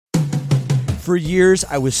For years,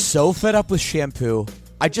 I was so fed up with shampoo,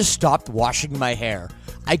 I just stopped washing my hair.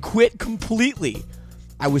 I quit completely.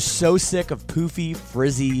 I was so sick of poofy,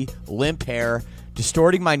 frizzy, limp hair,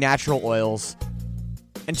 distorting my natural oils.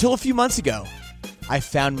 Until a few months ago, I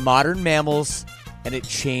found Modern Mammals, and it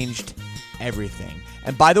changed everything.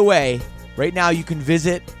 And by the way, right now you can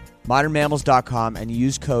visit modernmammals.com and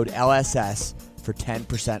use code LSS for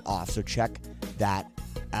 10% off. So check that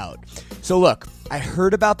out. So look, I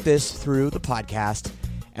heard about this through the podcast,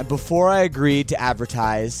 and before I agreed to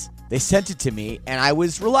advertise, they sent it to me, and I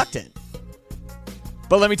was reluctant.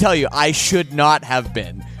 But let me tell you, I should not have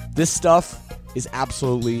been. This stuff is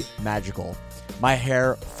absolutely magical. My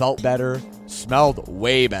hair felt better, smelled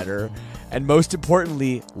way better, and most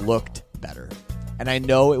importantly, looked better. And I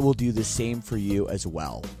know it will do the same for you as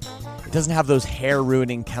well. It doesn't have those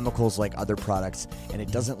hair-ruining chemicals like other products, and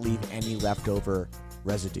it doesn't leave any leftover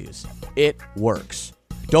residues. It works.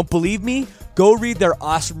 Don't believe me? Go read their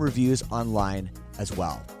awesome reviews online as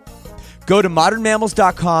well. Go to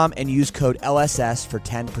modernmammals.com and use code LSS for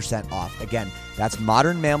 10% off. Again, that's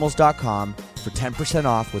modernmammals.com for 10%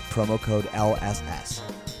 off with promo code LSS.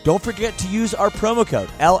 Don't forget to use our promo code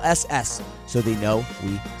LSS so they know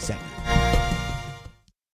we sent you.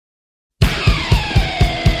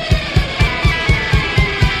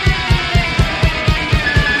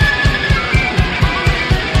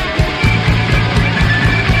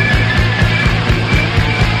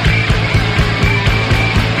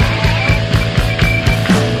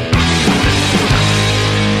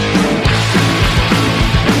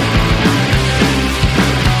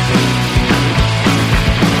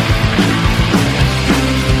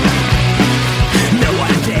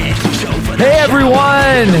 Hey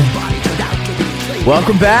everyone!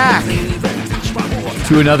 Welcome back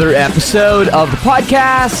to another episode of the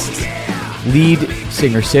podcast, Lead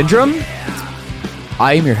Singer Syndrome.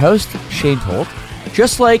 I am your host, Shane Told.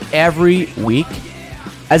 Just like every week,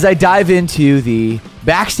 as I dive into the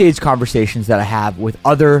backstage conversations that I have with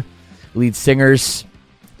other lead singers,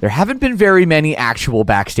 there haven't been very many actual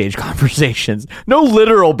backstage conversations. No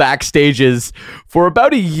literal backstages for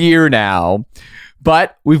about a year now.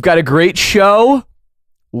 But we've got a great show.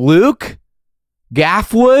 Luke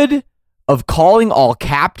Gaffwood of Calling All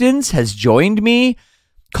Captains has joined me.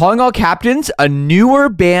 Calling All Captains, a newer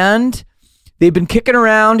band. They've been kicking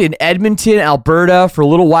around in Edmonton, Alberta for a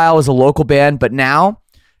little while as a local band, but now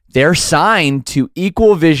they're signed to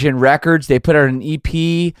Equal Vision Records. They put out an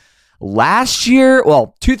EP last year,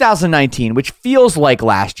 2019, which feels like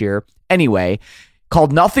last year. Anyway,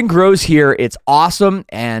 called Nothing Grows Here. It's awesome,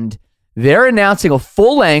 and they're announcing a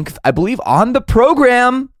full length, I believe, on the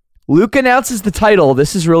program. Luke announces the title.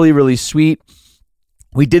 This is really, really sweet.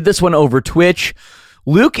 We did this one over Twitch.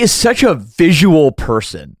 Luke is such a visual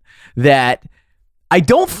person that I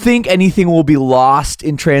don't think anything will be lost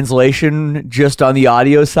in translation just on the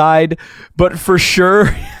audio side, but for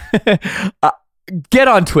sure, get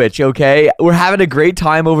on Twitch, okay? We're having a great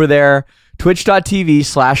time over there.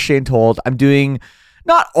 Twitch.tv/Shane Told. I'm doing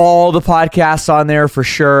not all the podcasts on there for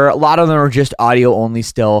sure. A lot of them are just audio only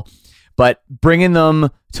still, but bringing them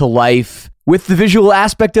to life with the visual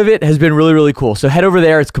aspect of it has been really, really cool. So head over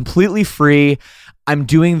there. It's completely free. I'm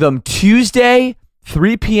doing them Tuesday,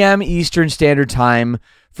 3 p.m. Eastern Standard Time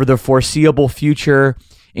for the foreseeable future,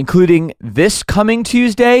 including this coming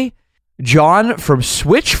Tuesday. John from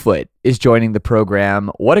Switchfoot is joining the program.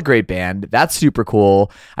 What a great band. That's super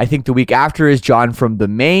cool. I think the week after is John from The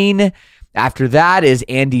Main. After that is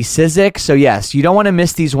Andy Sizik. So yes, you don't want to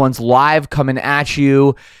miss these ones live coming at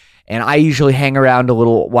you. And I usually hang around a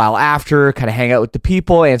little while after, kind of hang out with the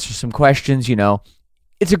people, answer some questions, you know.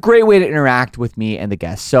 It's a great way to interact with me and the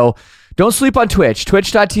guests. So don't sleep on Twitch,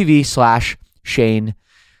 twitch.tv/Shane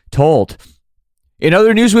Told. In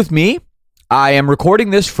other news with me, I am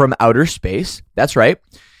recording this from outer space. That's right.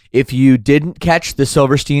 If you didn't catch the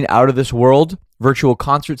Silverstein Out of This World virtual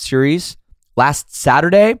concert series last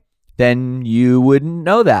Saturday, then you wouldn't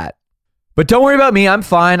know that. But don't worry about me. I'm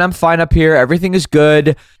fine. I'm fine up here. Everything is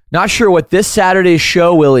good. Not sure what this Saturday's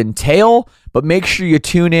show will entail, but make sure you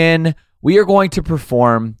tune in. We are going to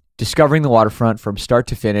perform Discovering the Waterfront from start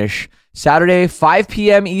to finish. Saturday, 5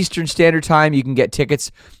 p.m. Eastern Standard Time. You can get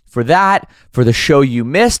tickets for that, for the show you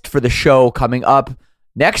missed, for the show coming up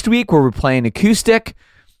next week where we're playing acoustic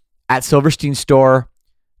at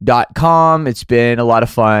silversteinstore.com. It's been a lot of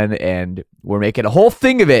fun, and we're making a whole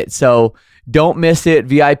thing of it, so don't miss it.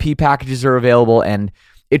 VIP packages are available, and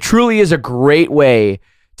it truly is a great way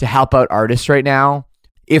to help out artists right now.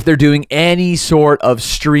 If they're doing any sort of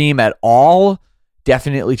stream at all,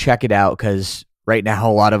 definitely check it out, because right now,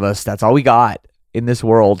 a lot of us, that's all we got in this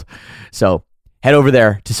world. So head over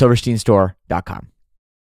there to silversteinstore.com.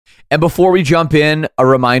 And before we jump in, a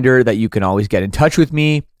reminder that you can always get in touch with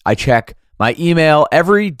me. I check my email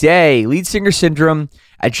every day,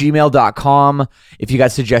 leadsingersyndrome@gmail.com. If you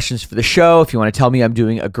got suggestions for the show, if you want to tell me I'm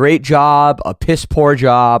doing a great job, a piss poor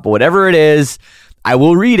job, whatever it is, I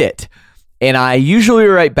will read it. And I usually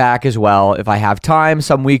write back as well if I have time.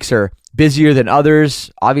 Some weeks are busier than others,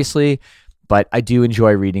 obviously, but I do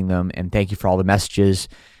enjoy reading them. And thank you for all the messages.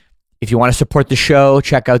 If you want to support the show,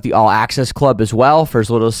 check out the All Access Club as well for as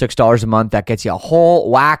little as $6 a month. That gets you a whole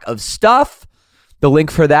whack of stuff. The link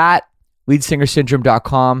for that,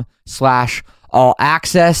 leadsingersyndrome.com/all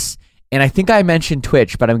access. And I think I mentioned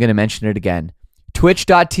Twitch, but I'm going to mention it again.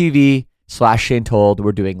 Twitch.tv/Shane Told.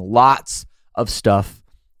 We're doing lots of stuff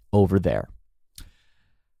over there.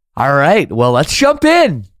 All right. Well, let's jump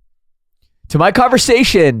in to my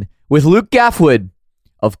conversation with Luke Gaffwood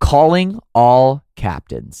of Calling All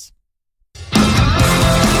Captains.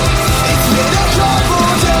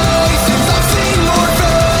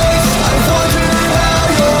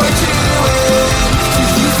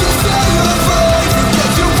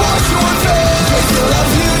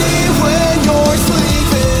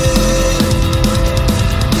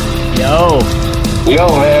 Yo,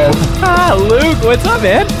 man. Luke, what's up,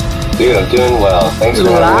 man? Dude, I'm doing well. Thanks for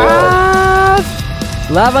having me on.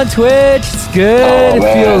 Live on Twitch. It's good.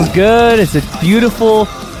 It feels good. It's a beautiful,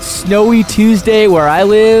 snowy Tuesday where I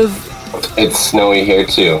live. It's snowy here,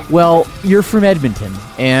 too. Well, you're from Edmonton,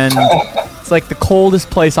 and it's like the coldest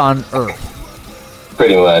place on earth.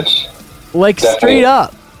 Pretty much. Like, definitely. Straight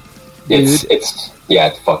up. Dude. It's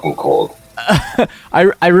fucking cold.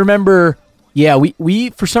 I remember... Yeah, we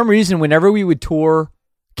for some reason, whenever we would tour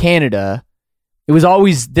Canada, it was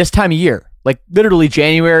always this time of year. Like literally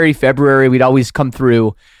January, February, we'd always come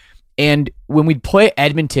through. And when we'd play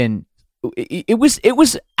Edmonton, it was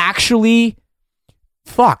actually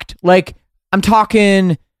fucked. Like I'm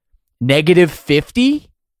talking -50.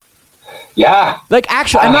 Yeah. Like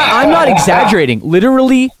actually, I'm not exaggerating.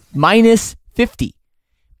 Literally -50.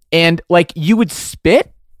 And like you would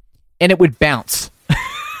spit and it would bounce.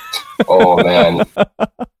 Oh man.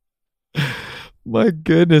 My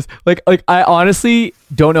goodness. Like I honestly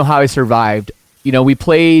don't know how I survived. You know, we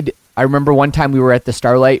played, I remember one time we were at the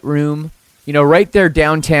Starlight Room, you know, right there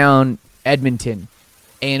downtown Edmonton.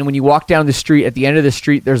 And when you walk down the street, at the end of the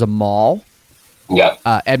street there's a mall. Yeah.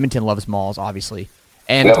 Edmonton loves malls, obviously.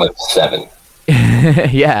 And we have like 7.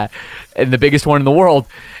 yeah. And the biggest one in the world.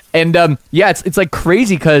 And it's like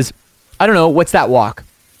crazy because I don't know, what's that walk?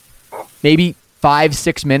 Maybe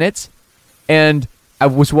 5-6 minutes, and I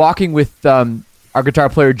was walking with our guitar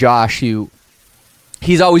player Josh, who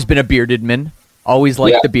he's always been a bearded man, always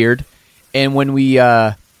liked the beard. And when we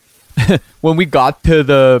when we got to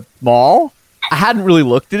the mall, I hadn't really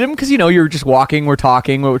looked at him because you're just walking, we're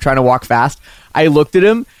talking, we're trying to walk fast. I looked at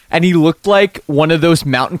him, and he looked like one of those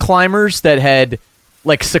mountain climbers that had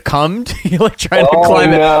like succumbed, like trying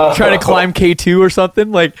to climb K2 or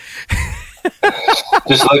something, like.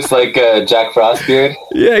 Just looks like Jack Frost beard.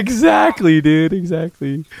 Yeah, exactly, dude.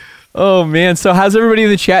 Exactly. Oh man. So how's everybody in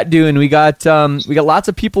the chat doing? We got lots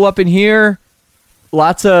of people up in here.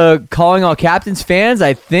 Lots of Calling All Captains fans,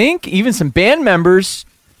 I think. Even some band members.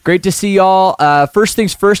 Great to see y'all. First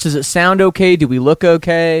things first, does it sound okay? Do we look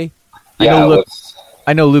okay? Yeah,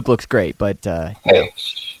 I know Luke looks great, but hey,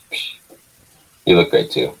 you look great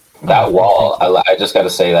too. That wall, I just got to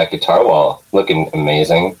say, that guitar wall, looking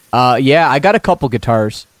amazing. Yeah, I got a couple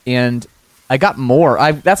guitars, and I got more.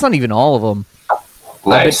 That's not even all of them.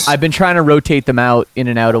 Nice. I've been trying to rotate them out, in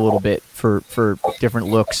and out a little bit for different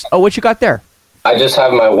looks. Oh, what you got there? I just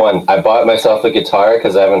have my one. I bought myself a guitar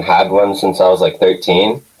because I haven't had one since I was like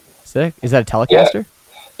 13. Sick. Is that a Telecaster?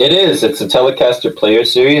 Yeah, it is. It's a Telecaster Player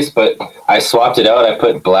Series, but I swapped it out. I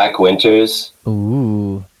put Black Winters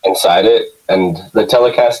inside it. And the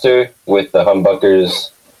Telecaster with the humbuckers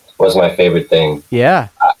was my favorite thing. Yeah.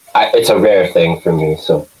 It's a rare thing for me,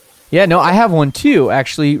 so. Yeah, no, I have one too,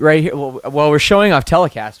 actually, right here. While we're showing off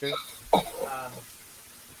Telecasters,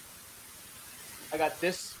 I got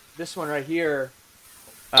this one right here,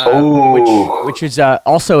 which is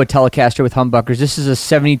also a Telecaster with humbuckers. This is a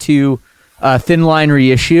 72 thin line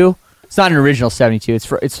reissue. It's not an original 72.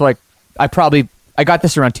 It's like I got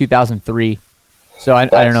this around 2003. So I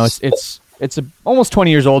don't know. It's almost 20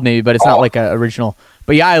 years old maybe, but it's not like an original.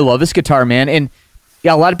 But yeah, I love this guitar, man. And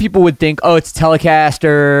yeah, a lot of people would think, oh, it's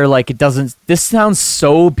Telecaster. Like it doesn't. This sounds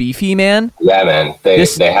so beefy, man. Yeah, man. They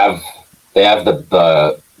have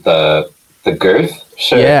the girth.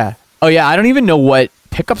 Sure. Yeah. Oh yeah. I don't even know what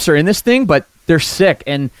pickups are in this thing, but they're sick.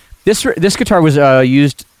 And this guitar was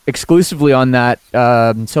used exclusively on that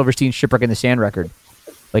Silverstein Shipwreck in the Sand record.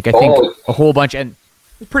 Like, I think a whole bunch, and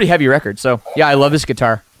it's a pretty heavy record. So, yeah, I love this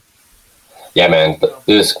guitar. Yeah, man.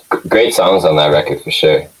 There's great songs on that record for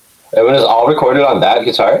sure. It was all recorded on that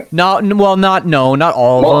guitar? Not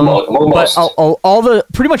all of them. But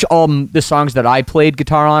pretty much all the songs that I played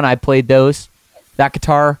guitar on, I played that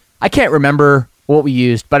guitar. I can't remember what we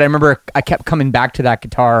used, but I remember I kept coming back to that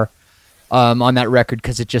guitar on that record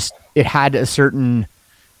because it had a certain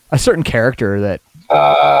character that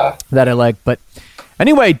I like. But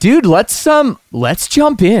anyway, dude, let's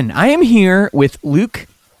jump in. I am here with Luke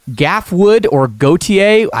Gaffwood or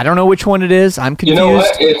Gautier. I don't know which one it is. I'm confused. You know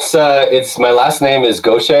what? It's my last name is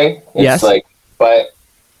Gaucher. Yes. But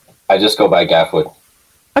I just go by Gaffwood.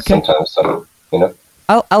 Okay. Sometimes, you know.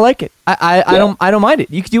 I like it. I don't mind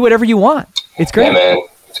it. You can do whatever you want. It's great. Yeah, man.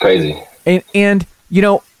 It's crazy. And you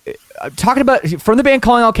know, talking about from the band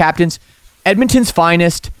Calling All Captains, Edmonton's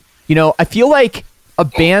finest. You know, I feel like a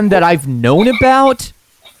band that I've known about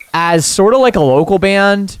as sort of like a local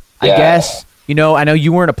band, I guess. You know, I know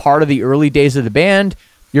you weren't a part of the early days of the band.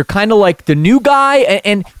 You're kind of like the new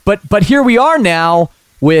guy, but here we are now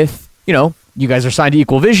with, you know, you guys are signed to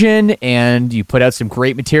Equal Vision, and you put out some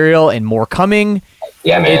great material and more coming.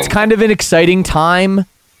 Yeah, man. It's kind of an exciting time,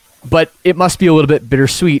 but it must be a little bit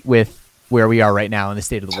bittersweet with where we are right now in the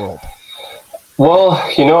state of the world. Well,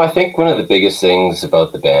 you know, I think one of the biggest things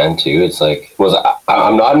about the band too,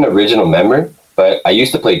 I'm not an original member, but I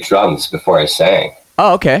used to play drums before I sang.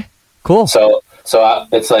 Oh, okay. Cool. So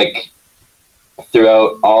it's like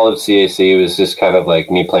throughout all of CAC, it was just kind of like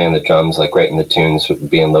me playing the drums, like writing the tunes,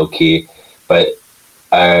 being low key. But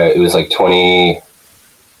it was like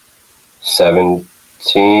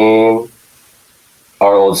 2017,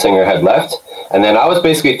 our old singer had left, and then I was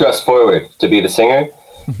basically thrust forward to be the singer.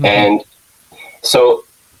 And so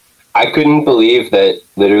I couldn't believe that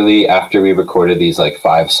literally after we recorded these like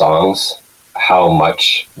 5 songs, how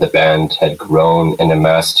much the band had grown and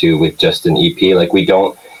amassed to with just an EP.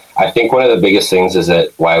 I think one of the biggest things is that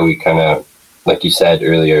why we kind of, like you said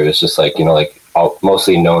earlier, it's just like, you know, like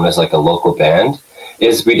mostly known as like a local band,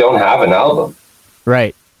 is we don't have an album.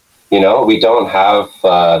 Right. You know, we don't have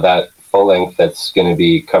that full length that's going to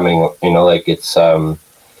be coming, you know, like it's, but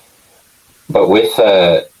with,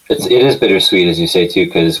 it is bittersweet, as you say too,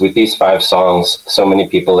 because with these 5 songs, so many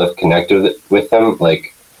people have connected with them,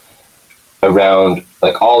 like around,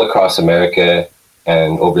 like all across America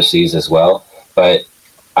and overseas as well. But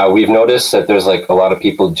we've noticed that there's like a lot of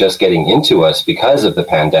people just getting into us because of the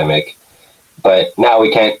pandemic, but now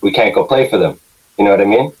we can't go play for them. You know what I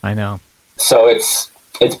mean? I know. So it's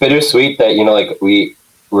bittersweet that, you know, like we're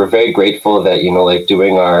very grateful that, you know, like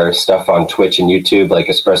doing our stuff on Twitch and YouTube, like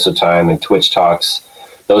Espresso Time and Twitch Talks,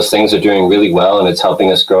 those things are doing really well and it's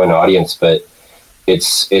helping us grow an audience. But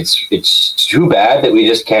it's too bad that we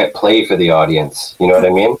just can't play for the audience. You know what I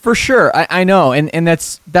mean? For sure. I know. And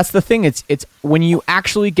that's the thing. It's when you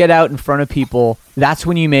actually get out in front of people, that's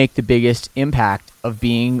when you make the biggest impact of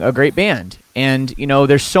being a great band. And, you know,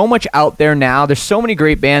 there's so much out there now. There's so many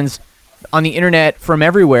great bands on the internet from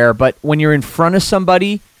everywhere. But when you're in front of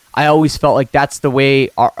somebody, I always felt like that's the way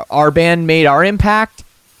our band made our impact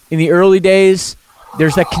in the early days.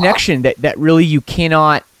 There's that connection that really you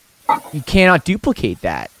cannot duplicate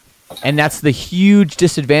that. And that's the huge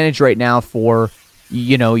disadvantage right now for,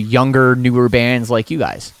 you know, younger, newer bands like you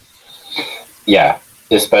guys. Yeah,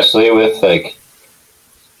 especially with like,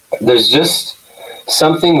 there's just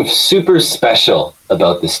something super special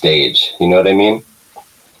about the stage. You know what I mean?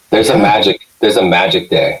 There's a magic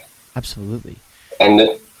there. Absolutely. And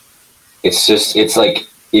it's like,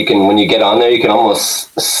 when you get on there, you can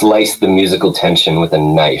almost slice the musical tension with a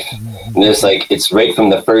knife. Mm-hmm. And it's like, it's right from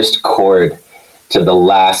the first chord to the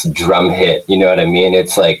last drum hit. You know what I mean?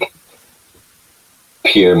 It's like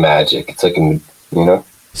pure magic. It's like, you know?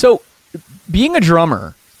 So being a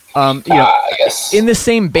drummer, you know, I guess in the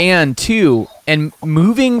same band too, and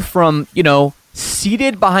moving from, you know,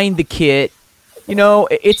 seated behind the kit, you know,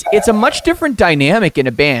 it's a much different dynamic in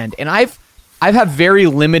a band. And I've had very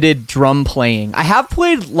limited drum playing. I have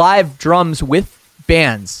played live drums with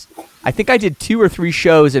bands. I think I did 2 or 3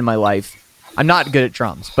 shows in my life. I'm not good at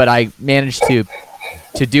drums, but I managed to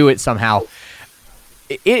do it somehow.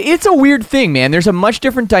 It's a weird thing, man. There's a much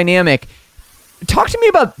different dynamic. Talk to me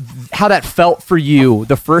about how that felt for you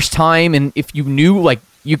the first time, and if you knew, like,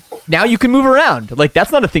 now you can move around. Like,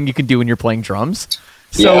 that's not a thing you can do when you're playing drums.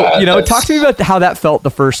 So, yeah, you know, talk to me about how that felt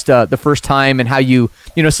the first time, and how you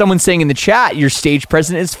know, someone's saying in the chat, your stage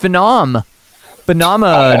presence is phenomenal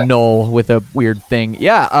with a weird thing.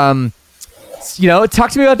 Yeah. You know,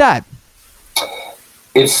 talk to me about that.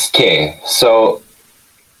 It's okay. So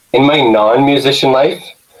in my non-musician life,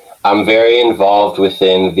 I'm very involved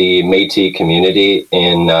within the Métis community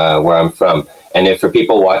in where I'm from. And if for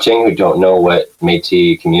people watching who don't know what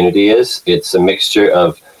Métis community is, it's a mixture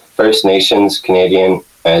of First Nations, Canadian,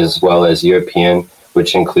 as well as European,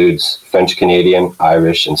 which includes French Canadian,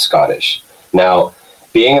 Irish, and Scottish. Now,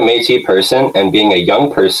 being a Métis person and being a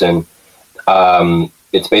young person,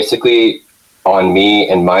 it's basically on me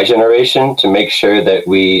and my generation to make sure that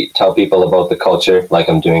we tell people about the culture like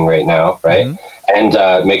I'm doing right now, right? Mm-hmm.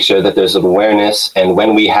 And make sure that there's awareness. And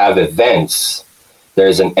when we have events,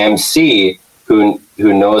 there's an MC who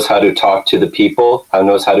knows how to talk to the people, who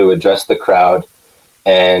knows how to address the crowd,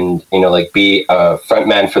 and, you know, like be a front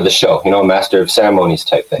man for the show, you know, master of ceremonies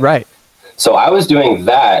type thing. Right. So I was doing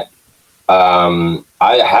that.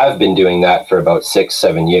 I have been doing that for about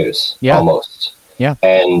 6-7 years, almost. Yeah.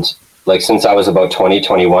 And like, since I was about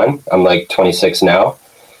 21, I'm like 26 now.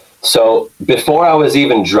 So before I was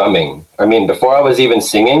even before I was even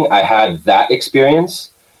singing, I had that experience,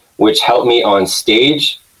 which helped me on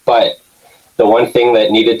stage. But the one thing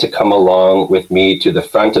that needed to come along with me to the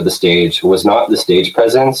front of the stage was not the stage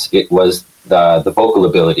presence. It was the vocal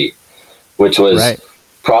ability, which was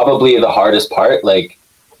probably the hardest part. Like,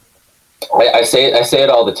 I say it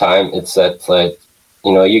all the time. It's that, like,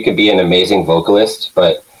 you know, you could be an amazing vocalist,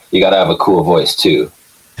 but you got to have a cool voice too.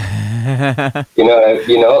 you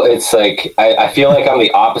know, it's like, I feel like I'm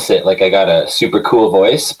the opposite. Like, I got a super cool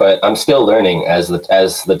voice, but I'm still learning as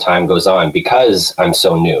the time goes on because I'm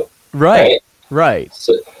so new. Right.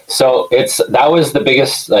 So that was the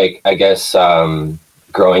biggest, like, I guess,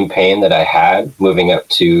 growing pain that I had moving up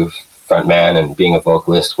to frontman and being a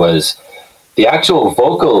vocalist was the actual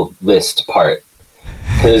vocalist part.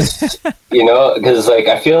 Because like,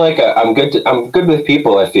 I feel like I'm good with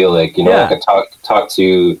people. I feel like, you know, like I talk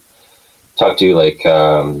to like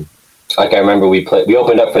I remember we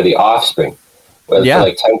opened up for the Offspring for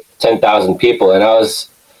like 10,000 people, and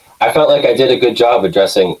I felt like I did a good job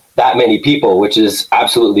addressing that many people, which is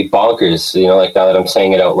absolutely bonkers, you know, like, now that I'm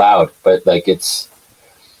saying it out loud. But like,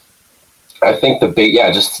 I think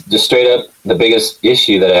just straight up, the biggest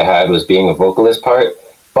issue that I had was being a vocalist part.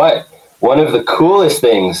 But one of the coolest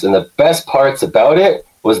things and the best parts about it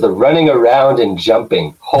was the running around and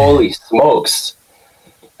jumping. Holy smokes.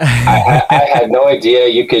 I had no idea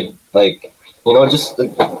you could, like, you know, just...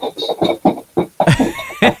 You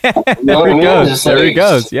know there he goes. Just, there he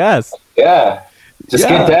goes. Yes. Yeah. Just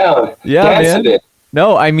get down. Yeah, dance man. a bit.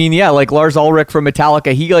 No, I mean, like Lars Ulrich from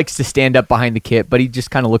Metallica, he likes to stand up behind the kit, but he just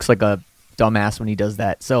kind of looks like a dumbass when he does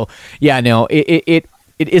that. So, yeah, no, it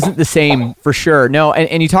isn't the same for sure. No,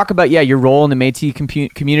 and you talk about, your role in the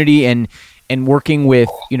Métis community and working with,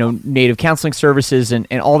 you know, Native counseling services and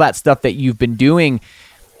all that stuff that you've been doing,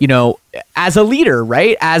 you know, as a leader,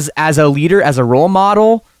 right? As a leader, as a role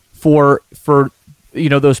model for you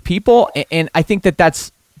know, those people. And I think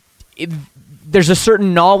there's a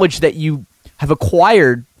certain knowledge that you have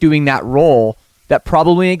acquired doing that role that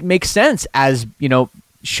probably makes sense as, you know,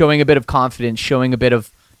 showing a bit of confidence, showing a bit of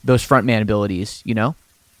those frontman abilities, you know?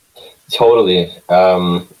 Totally.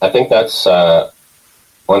 I think that's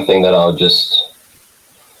one thing that I'll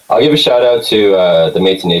give a shout out to the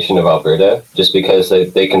Métis Nation of Alberta, just because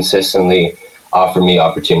they consistently offer me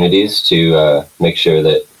opportunities to make sure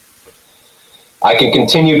that I can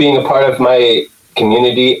continue being a part of my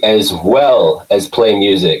community as well as play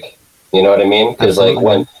music. You know what I mean? Because like,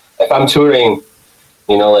 if I'm touring,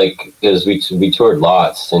 you know, like, because we toured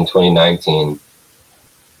lots in 2019,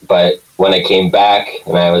 but when I came back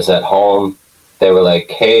and I was at home, they were like,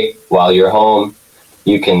 hey, while you're home,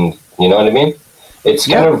 you can, you know what I mean? It's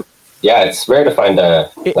kind of, it's rare to find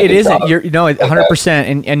it isn't. You're, you know,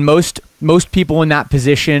 100%. And most people in that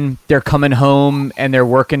position, they're coming home and they're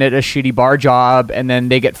working at a shitty bar job, and then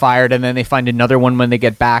they get fired, and then they find another one when they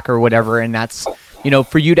get back or whatever. And that's, you know,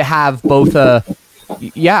 for you to have both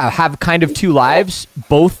have kind of two lives,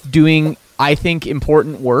 both doing, I think,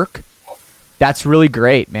 important work. That's really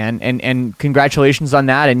great, man. And congratulations on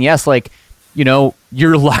that. And yes, like, you know,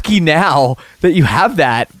 you're lucky now that you have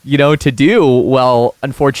that, you know, to do. Well,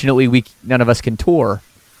 unfortunately, none of us can tour.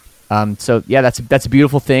 So yeah, that's a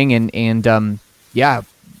beautiful thing. And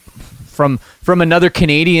from another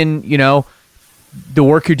Canadian, you know, the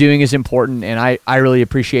work you're doing is important, and I really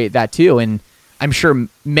appreciate that too. And I'm sure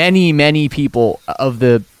many people of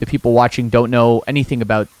the people watching don't know anything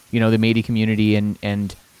about, you know, the Métis community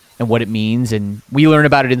and what it means. And we learn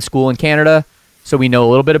about it in school in Canada, so we know a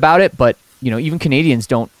little bit about it, but, you know, even Canadians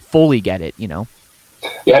don't fully get it, you know?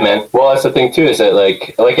 Yeah, man. Well, that's the thing too, is that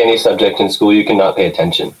like any subject in school, you cannot pay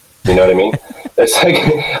attention. You know what I mean? It's like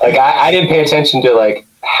I didn't pay attention to like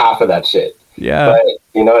half of that shit. Yeah.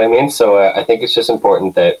 You know what I mean? So I think it's just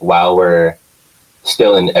important that while we're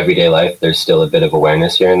still in everyday life, there's still a bit of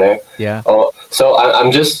awareness here and there. Yeah. Oh, so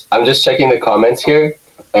I'm just checking the comments here,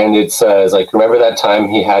 and it says like, remember that time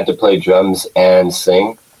he had to play drums and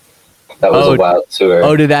sing? That was a wild tour.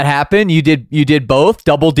 Oh, did that happen? You did both,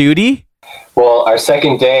 double duty? Well, our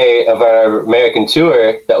second day of our American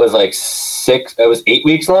tour, that was like 8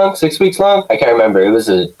 weeks long, 6 weeks long. I can't remember. It was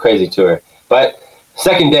a crazy tour. But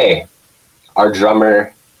second day, our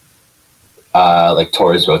drummer like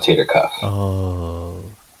tore his rotator cuff. Oh.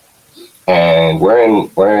 And we're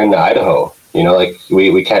in Idaho. You know, like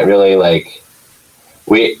we can't really like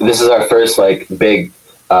this is our first like big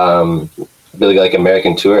really like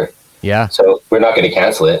American tour. Yeah. So we're not going to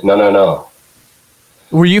cancel it. No.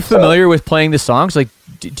 Were you familiar with playing the songs? Like,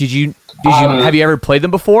 did you have you ever played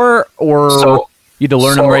them before, or you had to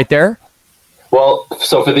learn them right there? Well,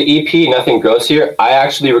 so for the EP, Nothing Grows Here, I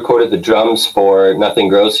actually recorded the drums for Nothing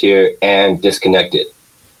Grows Here and Disconnected.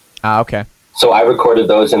 Okay. So I recorded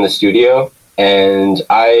those in the studio, and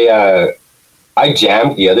I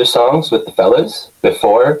jammed the other songs with the fellas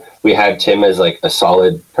before we had Tim as like a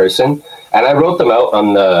solid person. And I wrote them out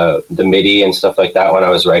on the MIDI and stuff like that when I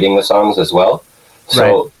was writing the songs as well.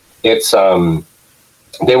 So it's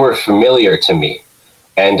they were familiar to me.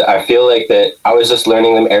 And I feel like that I was just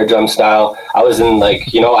learning them air drum style. I was in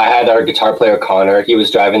like, you know, I had our guitar player Connor. He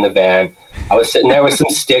was driving the van. I was sitting there with some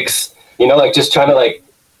sticks, you know, like just trying to like,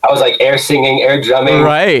 I was like air singing, air drumming.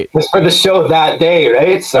 Right. Just for the show that day,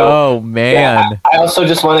 right? So, oh, man. Yeah, I also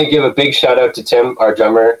just want to give a big shout out to Tim, our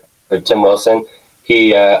drummer, or Tim Wilson.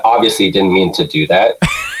 He obviously didn't mean to do that.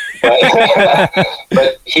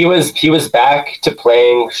 But he was back to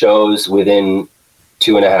playing shows within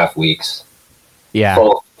 2.5 weeks. Yeah.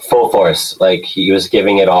 Full force. Like he was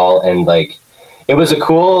giving it all, and like it was a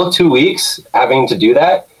cool 2 weeks having to do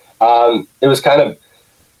that. It was kind of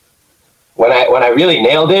when I really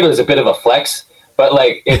nailed it, it was a bit of a flex. But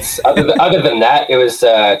like it's other than that, it was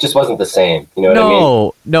just wasn't the same. You know what I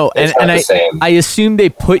mean? No. I assume they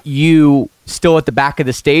put you still at the back of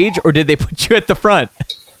the stage, or did they put you at the front?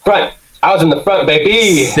 Front. I was in the front,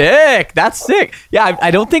 baby. Sick. That's sick. Yeah,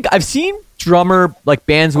 I don't think I've seen drummer like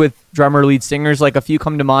bands with drummer lead singers. Like a few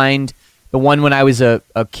come to mind. The one when I was a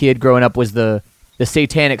kid growing up was the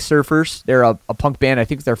Satanic Surfers. They're a punk band. I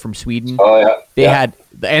think they're from Sweden. Oh yeah. They had,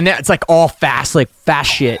 and it's like all fast, like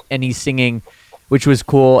fast shit, and he's singing, which was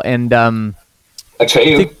cool. And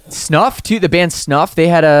Atreyu. Snuff too. The band Snuff. They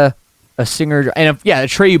had a singer and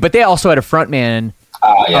Atreyu, but they also had a front man.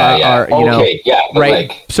 Right.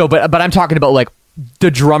 Like, so, but I'm talking about like the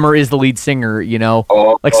drummer is the lead singer, you know,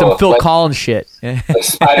 like some Phil Collins shit. Like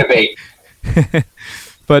Spiderbait.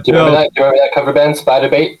 But do you remember that cover band,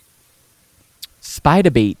 Spiderbait?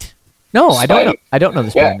 Spiderbait. No, I don't know. I don't know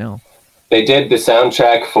this band. No. They did the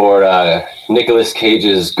soundtrack for Nicolas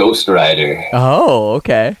Cage's Ghost Rider. Oh,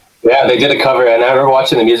 okay. Yeah, they did a cover, and I remember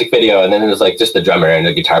watching the music video, and then it was like just the drummer and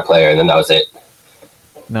the guitar player, and then that was it.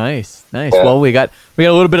 Nice. Yeah. Well, we got a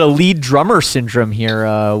little bit of lead drummer syndrome here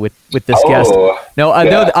with this guest. No,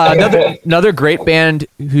 another great band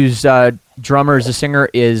whose drummer is a singer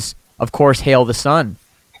is, of course, Hail the Sun,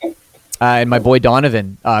 and my boy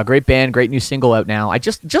Donovan. Great band, great new single out now. I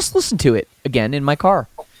just listened to it again in my car.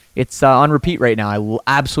 It's on repeat right now.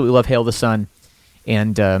 I absolutely love Hail the Sun,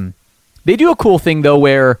 and they do a cool thing though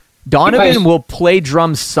where Donovan will play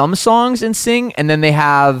drums some songs and sing, and then they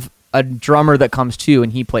have a drummer that comes too,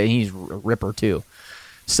 and he's a ripper too.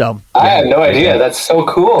 So I had no idea. That's so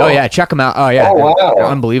cool. Oh yeah, check them out. Oh yeah, they're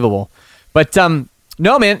unbelievable. But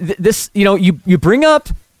no man, this you bring up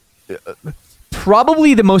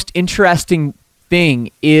probably the most interesting thing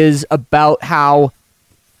is about how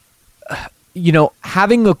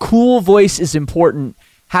having a cool voice is important,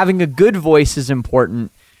 having a good voice is important.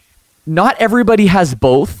 Not everybody has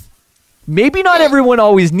both. Maybe not everyone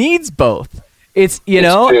always needs both. It's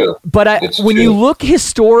true. But when you look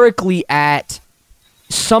historically at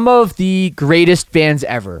some of the greatest bands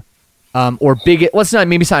ever, or biggest, let's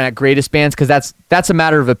not greatest bands because that's a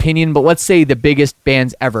matter of opinion, but let's say the biggest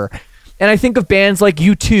bands ever. And I think of bands like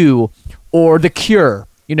U2 or The Cure,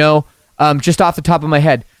 just off the top of my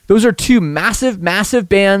head. Those are two massive, massive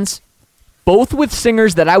bands, both with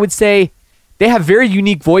singers that I would say they have very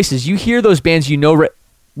unique voices. You hear those bands,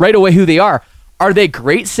 right away who they are. Are they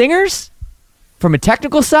great singers? From a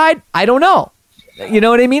technical side, I don't know. You know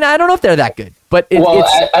what I mean? I don't know if they're that good. But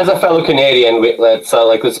as a fellow Canadian,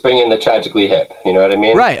 let's bring in the Tragically Hip. You know what I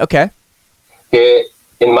mean? Right. Okay.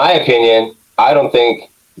 In my opinion, I don't think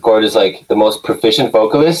Gord is like the most proficient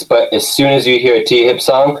vocalist, but as soon as you hear a T-Hip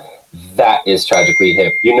song, that is Tragically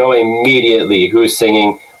Hip. You know immediately who's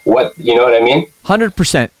singing, what, you know what I mean?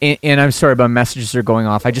 100%. And I'm sorry, but messages are going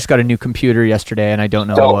off. I just got a new computer yesterday, and I don't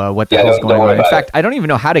know what the hell's going on. In fact, I don't even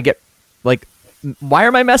know how to get, like, why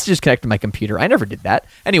are my messages connected to my computer? I never did that.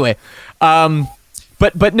 Anyway,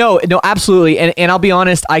 but no, absolutely. And I'll be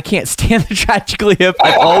honest, I can't stand the Tragically Hip.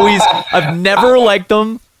 I've never liked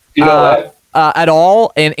them. You know what? At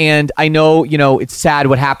all, and I know, it's sad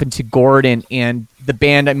what happened to Gordon and the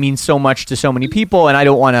band that means so much to so many people, and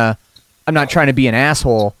I'm not trying to be an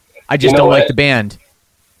asshole. I just don't like the band.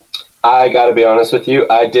 I gotta be honest with you,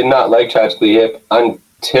 I did not like Tragically Hip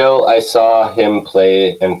until I saw him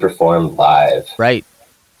play and perform live. Right.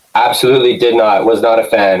 Absolutely was not a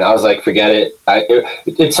fan. I was like, forget it.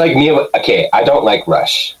 It's like me, okay, I don't like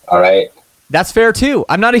Rush, all right? That's fair too.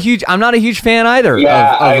 I'm not a huge fan either.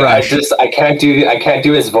 Yeah, of Rush. I can't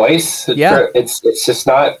do his voice. Yeah, it's just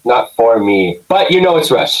not for me. But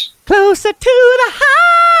it's Rush. Closer to the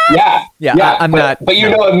high. Yeah. I'm not. But you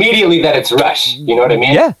know immediately that it's Rush. You know what I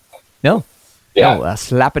mean? Yeah. No. Yeah. No,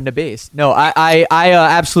 slapping the bass. No, I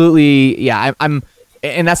absolutely. Yeah, I'm.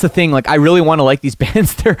 And that's the thing. Like, I really want to like these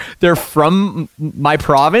bands. They're from my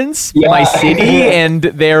province, my city, and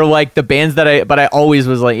they're like the bands that But I always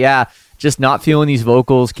was like, yeah. Just not feeling these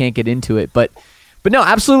vocals, can't get into it. But no,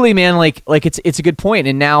 absolutely, man. Like it's a good point.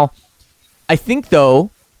 And now, I think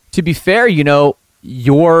though, to be fair,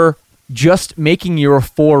 you're just making your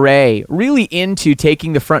foray really into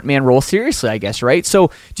taking the frontman role seriously, I guess, right?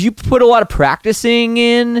 So, do you put a lot of practicing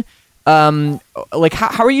in? Like,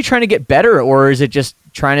 how are you trying to get better, or is it just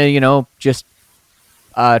trying to, just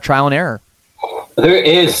trial and error? There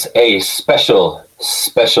is a special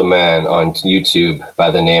man on YouTube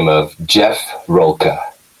by the name of Jeff Rolka.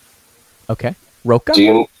 Okay. Rolka?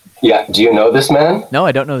 Do you know this man? No,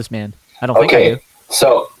 I don't know this man. I don't think I do.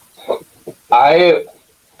 So I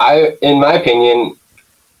in my opinion,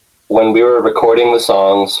 when we were recording the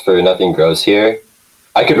songs for Nothing Grows Here,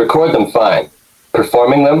 I could record them fine.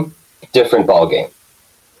 Performing them, different ballgame.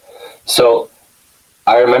 So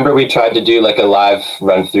I remember we tried to do like a live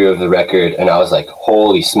run through of the record, and I was like,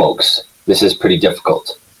 holy smokes, this is pretty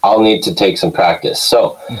difficult. I'll need to take some practice.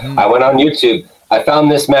 So I went on YouTube. I found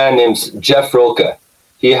this man named Jeff Rolka.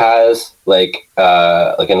 He has like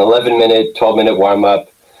an 11-minute, 12-minute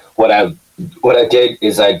warm-up. What I did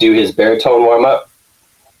is I do his baritone warm-up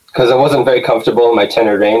because I wasn't very comfortable in my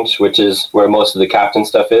tenor range, which is where most of the Captain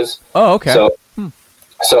stuff is. Oh, okay.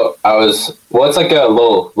 So I was, it's like a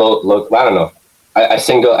low, I don't know. I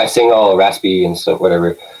sing all raspy and stuff,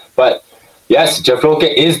 whatever. But yes, Jeff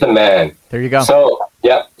Rolka is the man. There you go. So,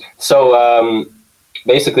 yeah. So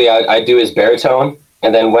basically I do his baritone,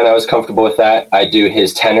 and then when I was comfortable with that, I do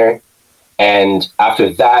his tenor. And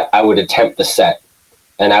after that, I would attempt the set.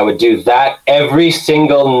 And I would do that every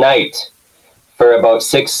single night for about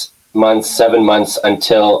 6 months, 7 months,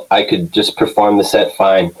 until I could just perform the set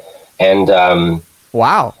fine. And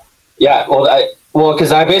wow. Yeah, well,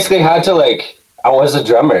 because I basically had to, like, I was a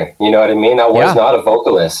drummer, you know what I mean? I was not a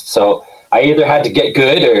vocalist. So I either had to get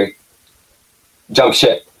good or jump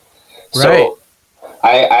ship. Right. So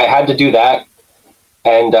I had to do that.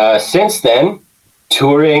 And since then,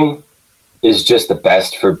 touring is just the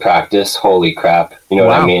best for practice. Holy crap. You know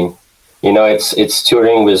what I mean? It's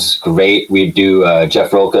touring was great. We do Jeff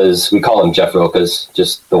Rolka's, we call them Jeff Rolka's,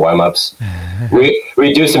 just the warm-ups.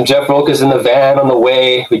 we do some Jeff Rolka's in the van on the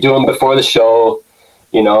way. We do them before the show.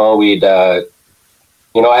 I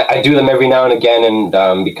do them every now and again. And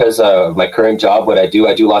because of my current job, what I do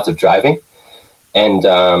lots of driving. And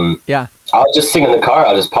I'll just sing in the car.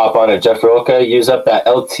 I'll just pop on a Jeff Rolka, use up that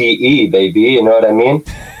LTE, baby. You know what I mean?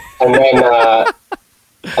 And then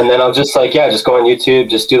I'll just just go on YouTube,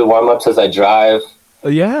 just do the warm-ups as I drive.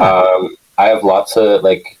 Yeah. I have lots of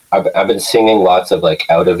I've been singing lots of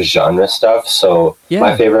out of genre stuff. So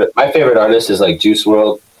my favorite artist is Juice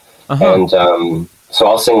WRLD. And so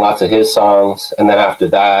I'll sing lots of his songs, and then after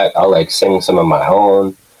that I'll sing some of my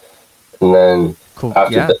own. And then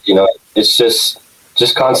after that, it's just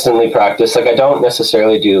constantly practice. I don't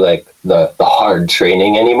necessarily do the hard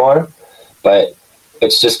training anymore, but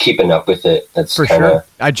it's just keeping up with it. It's for sure.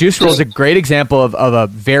 Juice WRLD is a great example of a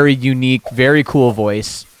very unique, very cool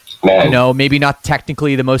voice. Man, maybe not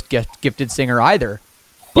technically the most gifted singer either.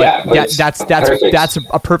 But that's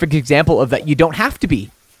a perfect example of that. You don't have to be.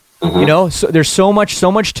 So there's so much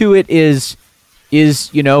to it is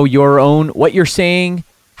your own, what you're saying,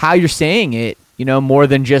 how you're saying it. More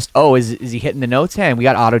than just is he hitting the notes? Hey, we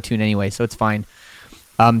got auto-tune anyway, so it's fine.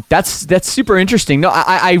 That's super interesting. No,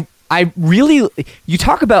 I really, you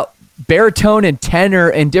talk about baritone and tenor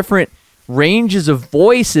and different ranges of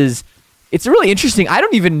voices. It's really interesting. I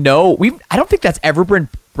don't even know. I don't think that's ever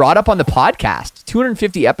brought up on the podcast.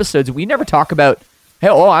 250 episodes. We never talk about, hey,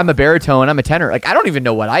 I'm a baritone, I'm a tenor. Like, I don't even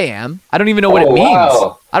know what I am. I don't even know what it means.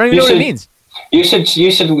 Wow. I don't even know what it means. You should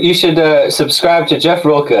subscribe to Jeff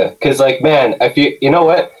Rolka, because like, man, if you know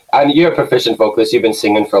what, you're a proficient vocalist. You've been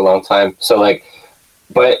singing for a long time, so like,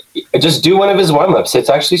 but just do one of his warm-ups. It's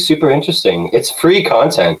actually super interesting. It's free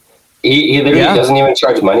content. He literally doesn't even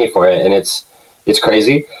charge money for it, and it's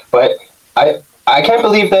crazy. But I can't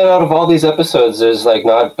believe that out of all these episodes, there's like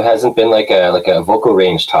hasn't been like a vocal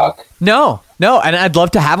range talk. No, and I'd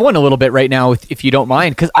love to have one a little bit right now, if you don't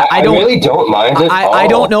mind, because I really don't mind it. I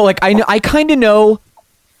don't know, like I kind of know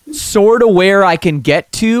sort of where I can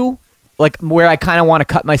get to, like where I kind of want to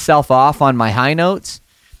cut myself off on my high notes.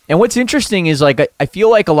 And what's interesting is like I feel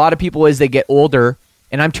like a lot of people as they get older,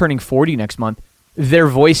 and I'm turning 40 next month, their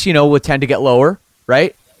voice, will tend to get lower,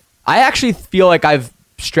 right? I actually feel like I've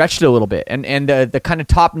stretched it a little bit, and the kind of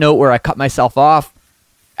top note where I cut myself off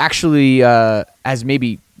actually has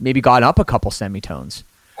maybe gone up a couple semitones.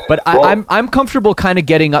 But I'm comfortable kind of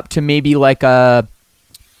getting up to maybe like at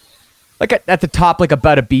the top, like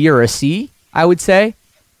about a B or a C, I would say.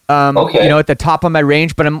 Okay. At the top of my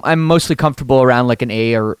range, but I'm mostly comfortable around like an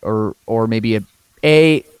A or maybe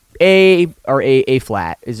a or A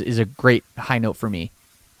flat is a great high note for me.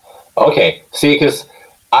 Okay. See, because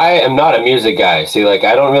I am not a music guy. See, like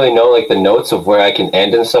I don't really know like the notes of where I can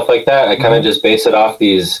end and stuff like that. I kind of just base it off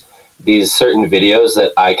these certain videos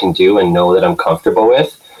that I can do and know that I'm comfortable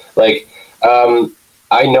with. Like,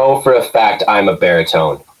 I know for a fact I'm a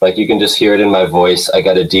baritone. Like you can just hear it in my voice. I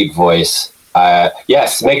got a deep voice.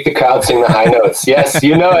 Yes, make the crowd sing the high notes. Yes,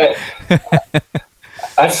 you know it.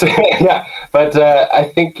 That's yeah. But I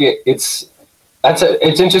think it's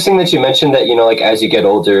interesting that you mentioned that, like as you get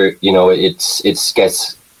older, it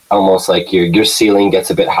gets almost like your ceiling gets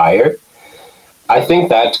a bit higher. I think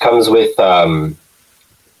that comes with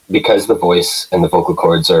because the voice and the vocal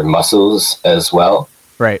cords are muscles as well.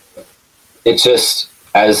 Right. It's just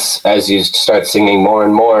as you start singing more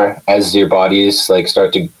and more, as your bodies like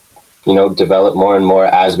start to develop more and more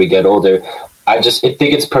as we get older. I think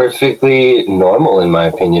it's perfectly normal, in my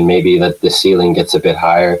opinion, maybe that the ceiling gets a bit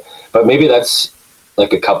higher, but maybe that's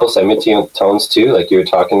like a couple semitones too, like you were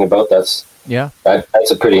talking about. That's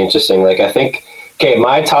a pretty interesting, like I think, okay,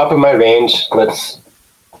 my top of my range,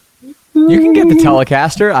 you can get the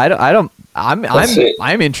Telecaster.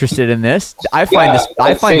 I'm interested in this. I find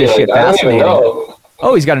this shit fascinating.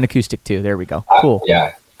 Oh, he's got an acoustic too. There we go. Cool.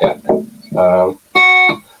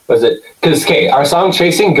 Was it because our song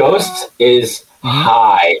 "Chasing Ghosts" is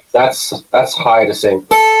high. That's high to sing.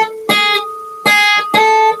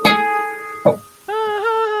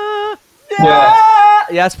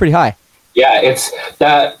 Yeah, it's pretty high. Yeah, it's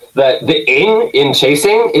that the in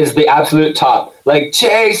chasing is the absolute top. Like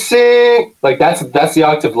chasing, like that's the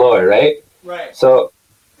octave lower, right? Right. So.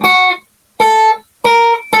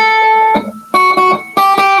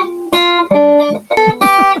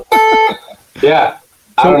 Yeah.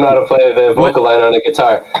 I don't know how to play the vocal line on a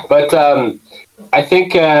guitar, but I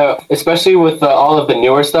think especially with all of the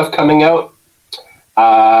newer stuff coming out,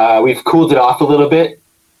 we've cooled it off a little bit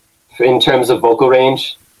in terms of vocal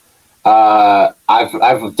range.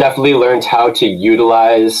 I've definitely learned how to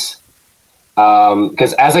utilize,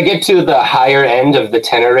 because as I get to the higher end of the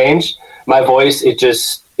tenor range, my voice it's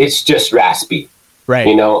just raspy, right?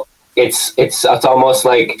 It's almost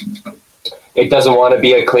like it doesn't want to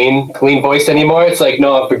be a clean voice anymore. It's like,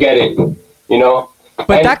 no, forget it, But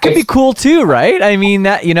and that could be cool too, right? I mean,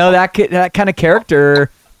 that that kind of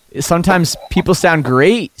character. Sometimes people sound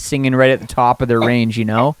great singing right at the top of their range,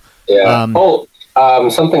 Yeah.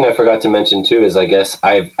 Something I forgot to mention too is I guess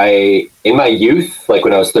I in my youth, like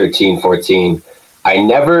when I was 13, 14, I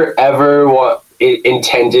never ever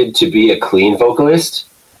intended to be a clean vocalist.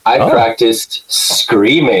 I practiced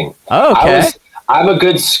screaming. Oh, okay. I'm a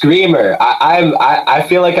good screamer. I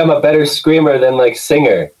feel like I'm a better screamer than like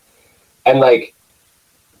singer. And like,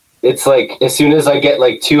 it's like, as soon as I get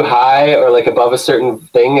like too high or like above a certain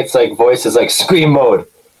thing, it's like voice is like scream mode.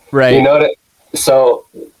 Right. So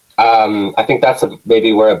I think that's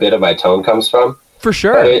maybe where a bit of my tone comes from. For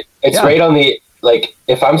sure. But it's right on the, like,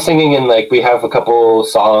 if I'm singing in like, we have a couple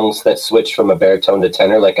songs that switch from a baritone to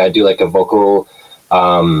tenor, like I do like a vocal,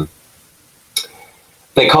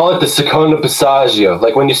 they call it the secondo passaggio,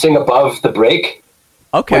 like when you sing above the break.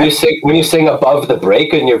 Okay. When you sing above the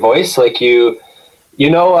break in your voice, like do you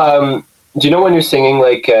know when you're singing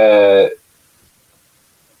like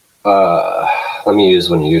let me use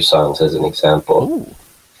one of your songs as an example.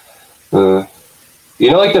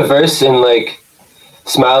 Like the verse in like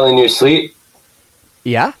 "Smile in Your Sleep"?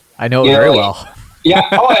 Yeah, I know it very well. Yeah.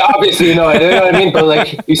 Oh, obviously, you know what I mean? But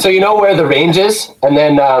like, so you know where the range is, and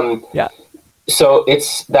then Yeah. so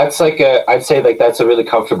that's like I'd say like that's a really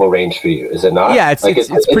comfortable range for you, is it not? Yeah, it's like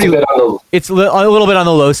pretty. a bit on the, It's a little bit on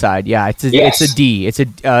the low side. Yeah, it's Yes. a D. It's a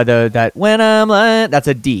that when I'm that's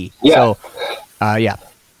a D. Yeah. So, yeah.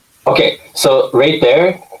 Okay, so right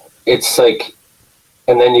there, it's like,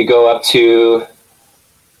 and then you go up to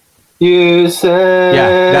you say,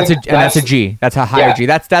 Yeah, that's a G. That's a higher Yeah. G.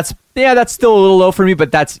 That's still a little low for me,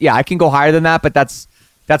 but I can go higher than that, but that's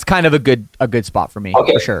kind of a good spot for me,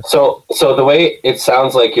 okay. for sure. So the way it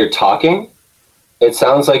sounds like you're talking, it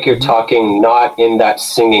sounds like you're talking not in that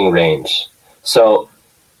singing range. So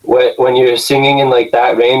when you're singing in like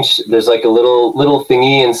that range, there's like a little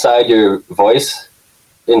thingy inside your voice,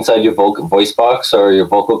 inside your voice box or your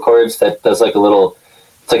vocal cords that does like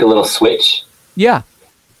it's like a little switch. Yeah.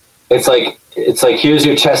 It's like here's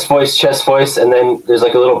your chest voice, and then there's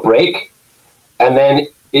like a little break, and then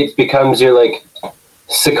it becomes your like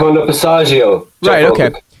secondo passaggio. Right. Okay.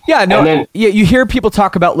 Vocal. Yeah. No. And then, yeah. You hear people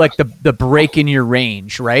talk about like the break in your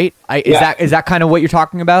range, right? Is that kind of what you're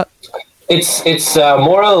talking about? It's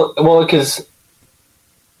more well because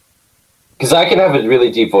I can have a really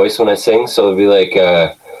deep voice when I sing, so it'll be like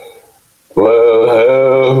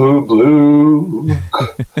whoa, blue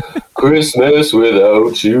Christmas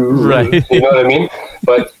without you, Right? You know what I mean?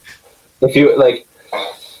 But if you like,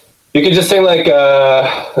 you can just sing like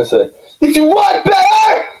if you want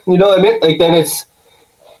better, you know what I mean? Like then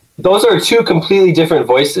those are two completely different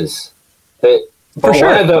voices. But For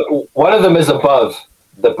sure. One of them is above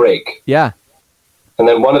the break, Yeah. and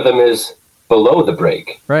then one of them is below the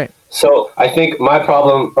break. Right. So I think my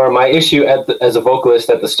problem or my issue as a vocalist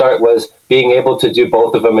at the start was being able to do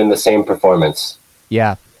both of them in the same performance.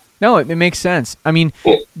 Yeah. No, it makes sense. I mean,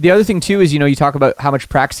 Yeah. the other thing too is, you talk about how much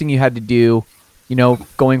practicing you had to do,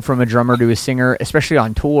 going from a drummer to a singer, especially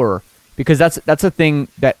on tour, because that's a thing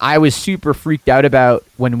that I was super freaked out about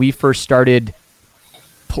when we first started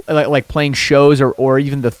like playing shows or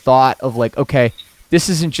even the thought of like, okay, this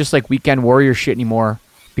isn't just like weekend warrior shit anymore,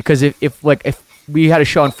 because if we had a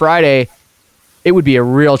show on Friday, it would be a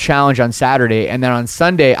real challenge on Saturday, and then on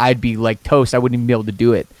Sunday I'd be like toast. I wouldn't even be able to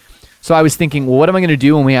do it. So I was thinking, well, what am I going to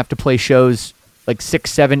do when we have to play shows like 6,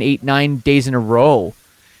 7, 8, 9 days in a row?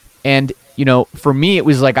 And for me, it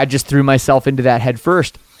was like I just threw myself into that head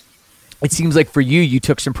first. It seems like for you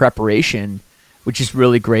took some preparation, which is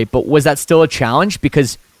really great. But was that still a challenge?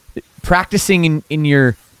 Because practicing in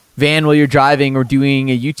your van while you're driving or doing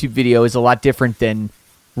a YouTube video is a lot different than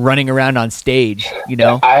running around on stage,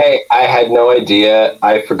 I had no idea.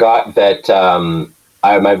 I forgot that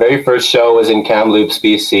my very first show was in Kamloops,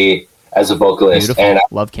 BC as a vocalist. Beautiful. And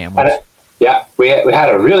love Kamloops. Yeah, we had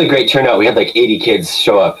a really great turnout. We had like 80 kids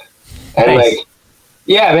show up. And Nice. like,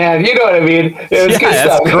 yeah, man, you know what I mean? It was good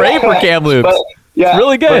that's stuff. great for Kamloops. But, yeah, It's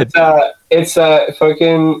really good. But, it's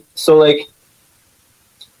fucking, so like,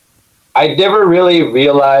 I never really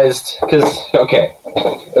realized, because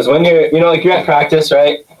when you're, like you're at practice,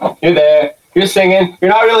 right? You're there, you're singing, you're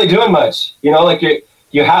not really doing much, like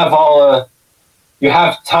you have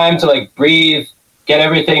time to like breathe, get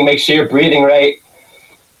everything, make sure you're breathing right.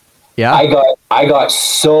 Yeah. I got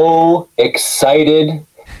so excited.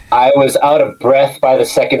 I was out of breath by the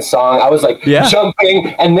second song. I was like jumping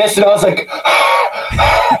and I was like,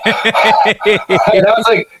 and I was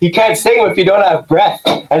like, you can't sing if you don't have breath.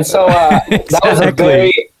 And so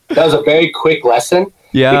Exactly. that was a very quick lesson.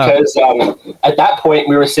 Yeah. Because at that point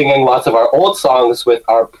we were singing lots of our old songs with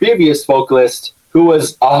our previous vocalist, who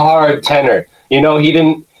was a hard tenor. He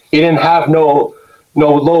didn't have no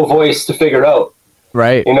low voice to figure out.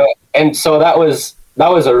 Right. And so that was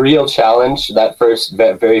a real challenge, that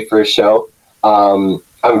very first show.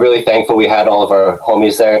 I'm really thankful we had all of our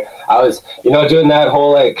homies there. I was, doing that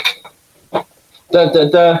whole like, da da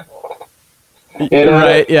da.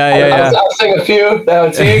 Right. Yeah. I'll sing a few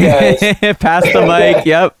down to you guys. Pass the mic.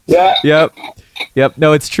 Yep. Yeah. Yep.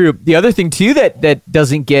 No, it's true. The other thing too that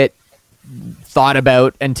doesn't get thought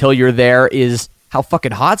about until you're there is how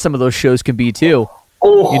fucking hot some of those shows can be too.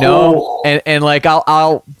 And like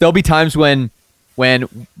there'll be times when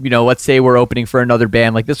let's say we're opening for another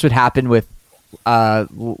band, like this would happen with it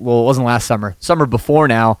wasn't last summer before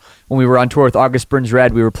now, when we were on tour with August Burns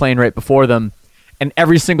Red. We were playing right before them, and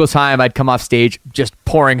every single time I'd come off stage just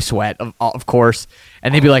pouring sweat, of course,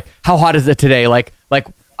 and they'd be like, how hot is it today? Like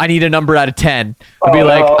I need a number out of 10. I'd be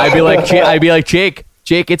like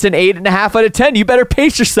Jake, it's an 8.5 out of 10. You better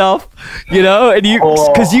pace yourself, and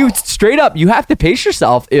because you straight up, you have to pace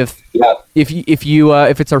yourself if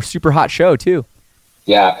it's a super hot show too.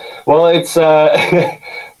 Yeah. Well, it's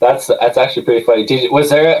that's actually pretty funny. Was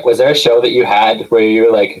there a show that you had where you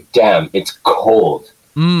were like, "Damn, it's cold"?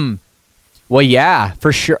 Well, yeah,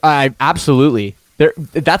 for sure. Absolutely.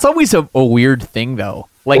 That's always a weird thing, though.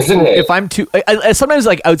 Like, Isn't it? if I'm too, sometimes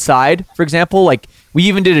like outside, for example, like we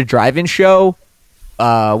even did a drive-in show.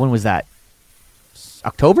 When was that?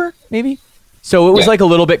 October, maybe. So it was like a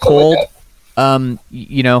little bit cold.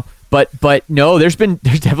 You know, but no, there's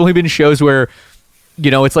definitely been shows where,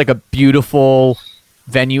 you know, it's like a beautiful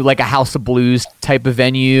venue, like a House of Blues type of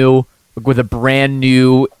venue with a brand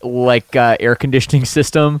new like air conditioning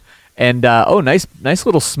system. And nice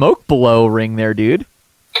little smoke below ring there, dude.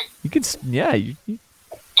 You can, yeah.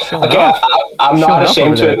 Okay, I'm not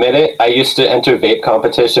ashamed to admit it. I used to enter vape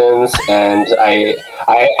competitions, and I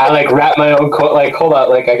like wrap my own coat. Like, hold on,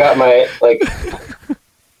 like I got my like.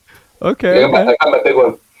 Okay. I got my big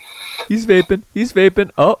one. He's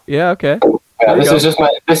vaping. Oh yeah, okay. Yeah,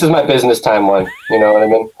 this is my business time one. You know what I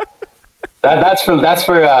mean? That's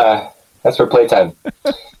for playtime.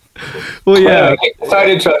 Well, yeah. Sorry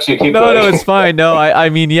to interrupt you. Keep going. No, it's fine. No, I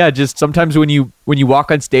mean, yeah. Just sometimes when you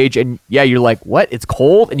walk on stage and yeah, you're like, what? It's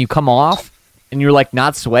cold, and you come off, and you're like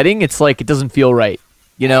not sweating. It's like it doesn't feel right.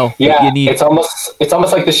 You know? Yeah. It's almost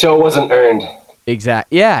like the show wasn't earned.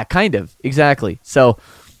 Yeah, kind of. Exactly. So,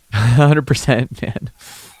 100%, man.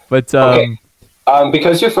 But okay.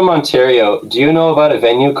 Because you're from Ontario, do you know about a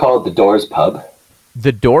venue called the Doors Pub?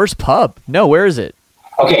 The Doors Pub? No, where is it?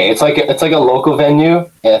 Okay, it's like a local venue.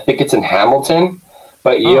 I think it's in Hamilton.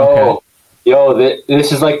 But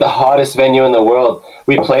this is like the hottest venue in the world.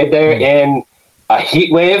 We played there in a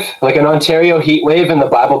heat wave, like an Ontario heat wave in the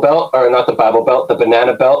Bible Belt, or not the Bible Belt, the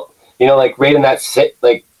Banana Belt. You know, like right in that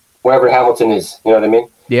like wherever Hamilton is. You know what I mean?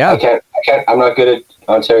 Yeah. I can't. I'm not good at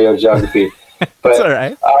Ontario geography. But that's all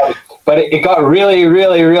right. But it got really,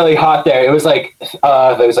 really, really hot there. It was like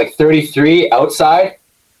 33 outside.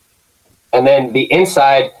 And then the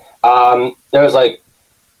inside, there was like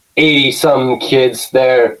 80 some kids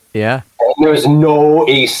there. Yeah. And there was no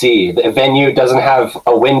AC. The venue doesn't have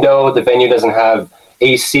a window. The venue doesn't have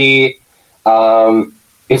AC.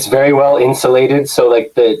 It's very well insulated, so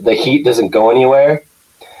like the heat doesn't go anywhere.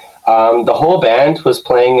 The whole band was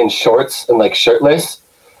playing in shorts and like shirtless.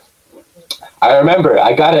 I remember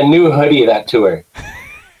I got a new hoodie that tour.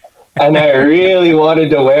 And I really wanted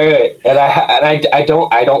to wear it, and I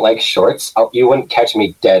don't like shorts. You wouldn't catch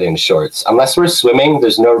me dead in shorts unless we're swimming.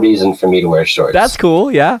 There's no reason for me to wear shorts. That's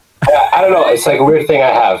cool, yeah. I don't know. It's like a weird thing I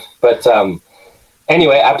have, but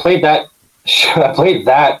anyway, I played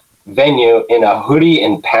that venue in a hoodie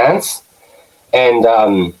and pants,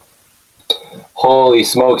 and holy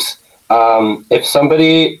smokes! If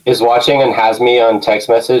somebody is watching and has me on text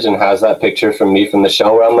message and has that picture from me from the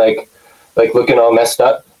show where I'm like looking all messed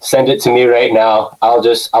up. Send it to me right now. I'll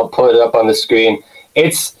pull it up on the screen.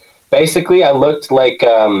 It's basically I looked like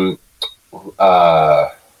you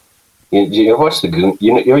watch the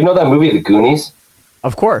you know that movie The Goonies?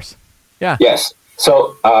 Of course. Yeah. Yes.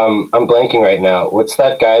 So I'm blanking right now. What's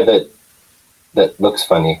that guy that looks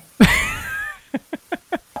funny?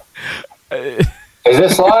 Is it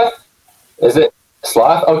Sloth? Is it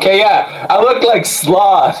Sloth? Okay, yeah. I look like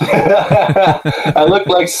Sloth. I look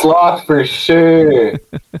like Sloth for sure.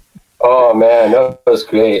 Oh man, that was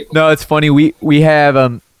great. No, it's funny. We have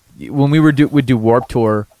when we would do Warped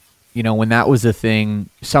Tour, you know, when that was a thing,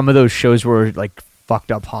 some of those shows were like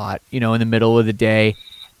fucked up hot, you know, in the middle of the day,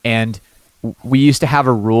 and we used to have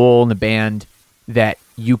a rule in the band that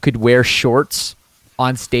you could wear shorts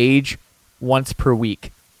on stage once per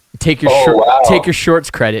week. Take your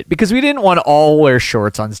shorts credit, because we didn't want to all wear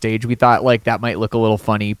shorts on stage. We thought like that might look a little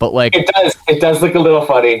funny, but like it does look a little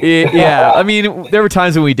funny. Yeah, I mean, there were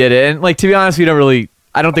times when we did it, and like to be honest,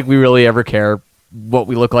 I don't think we really ever care what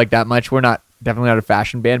we look like that much. We're definitely not a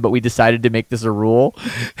fashion band, but we decided to make this a rule.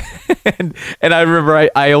 and I remember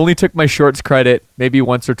I only took my shorts credit maybe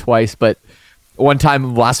once or twice, but one time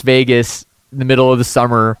in Las Vegas in the middle of the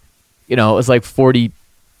summer, you know, it was like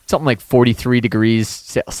something like 43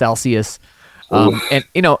 degrees Celsius. And,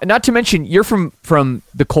 you know, not to mention you're from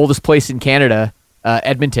the coldest place in Canada,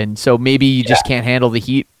 Edmonton. So maybe you just can't handle the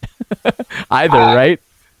heat either, right?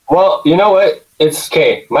 Well, you know what? It's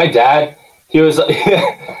okay. My dad,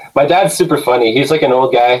 my dad's super funny. He's like an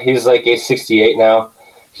old guy. He's like age 68 now.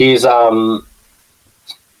 He's,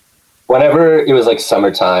 whenever it was like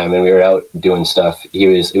summertime and we were out doing stuff, it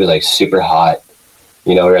was like super hot.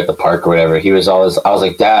 You know, we were at the park or whatever. I was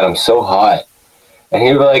like, Dad, I'm so hot. And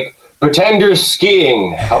he'd be like, pretend you're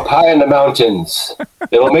skiing up high in the mountains.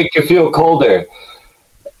 It'll make you feel colder.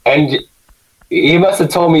 And he must have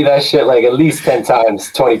told me that shit like at least 10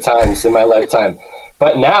 times, 20 times in my lifetime.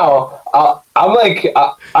 But now I'm like,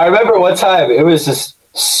 I remember one time it was just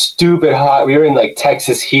stupid hot. We were in like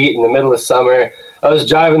Texas heat in the middle of summer. I was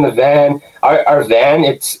driving the van. Our van,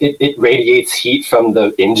 it radiates heat from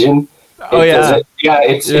the engine.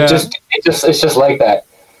 It's just like that.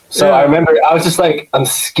 So I remember I was just like, I'm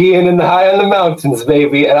skiing in the high on the mountains,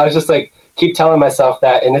 baby. And I was just like, keep telling myself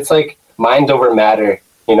that. And it's like mind over matter.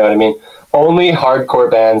 You know what I mean? Only hardcore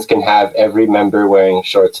bands can have every member wearing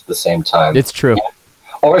shorts at the same time. It's true. Yeah.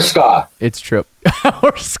 Or ska. It's true.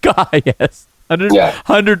 Or ska, yes.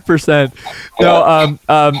 100%. No,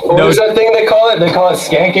 what was that thing they call it? They call it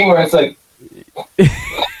skanking, where it's like...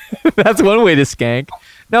 That's one way to skank.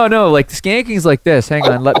 No, like skanking is like this. Hang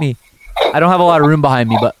on, I don't have a lot of room behind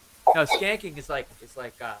me, but no, skanking is like this.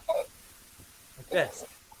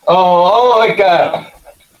 Oh, like yeah,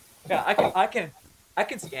 I can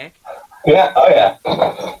skank. Yeah. Oh yeah.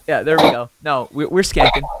 Yeah, there we go. No, we're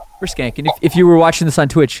skanking. We're skanking. If you were watching this on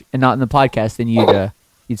Twitch and not in the podcast, then you'd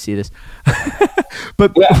see this.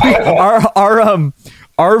 But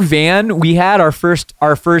our van, we had our first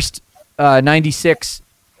 96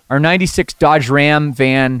 Dodge Ram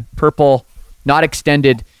van, purple, not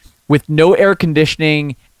extended, with no air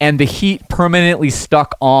conditioning and the heat permanently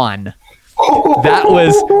stuck on.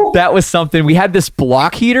 That was something. We had this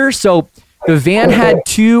block heater, so the van had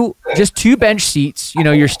two bench seats,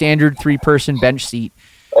 your standard 3-person bench seat.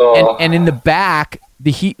 And in the back,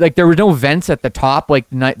 the heat, like there were no vents at the top like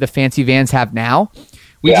the fancy vans have now.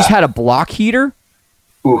 We just had a block heater,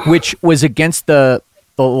 which was against the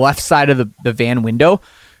left side of the van window.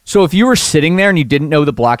 So if you were sitting there and you didn't know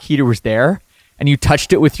the block heater was there and you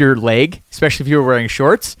touched it with your leg, especially if you were wearing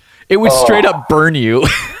shorts, it would straight up burn you.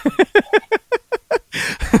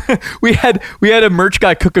 We had a merch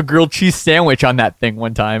guy cook a grilled cheese sandwich on that thing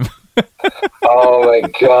one time. Oh my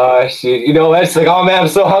gosh. You know what? It's like, oh man, I'm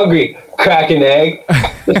so hungry. Crack an egg.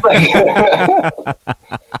 It's like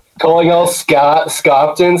calling all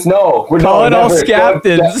Scoptons. No, we're calling all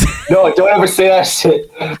Scaptons. No, don't ever say that shit.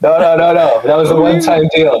 No. That was a one-time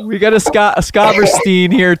deal. We got a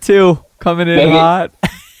Scoberstein here too, coming in hot.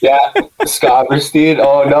 Yeah, Scoberstein.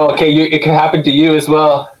 Oh no. Okay, it can happen to you as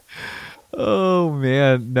well. Oh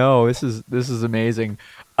man, no, this is amazing.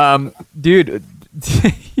 Dude,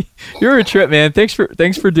 you're a trip, man. Thanks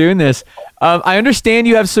for doing this. I understand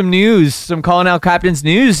you have some news, some Calling Out Captains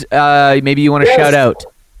news. Maybe you want to shout out to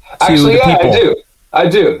Actually, the people. I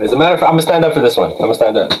do. As a matter of fact, I'm gonna stand up for this one. I'm gonna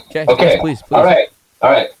stand up. Okay. Please. All right.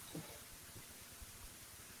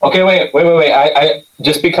 Okay, wait. I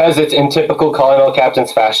just because it's in typical Calling All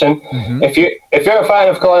Captains fashion. Mm-hmm. If you're a fan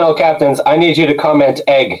of Calling All Captains, I need you to comment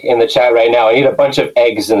egg in the chat right now. I need a bunch of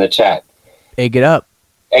eggs in the chat. Egg it up.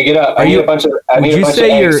 I need a bunch of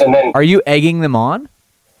eggs, and then are you egging them on?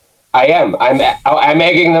 I am. I'm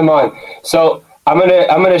egging them on. So I'm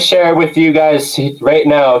gonna share with you guys right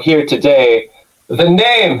now here today the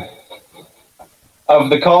name of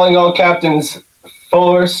the Calling All Captains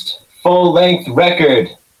first full-length record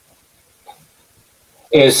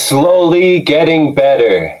is Slowly Getting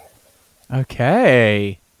Better.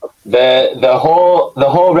 Okay. The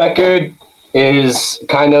whole record is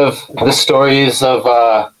kind of the stories of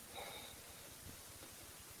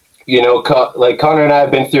like Connor and I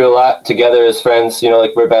have been through a lot together as friends,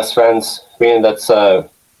 like we're best friends. I mean, that's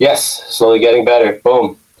Slowly Getting Better.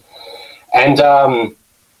 Boom. And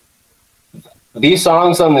these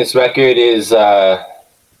songs on this record is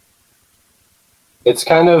it's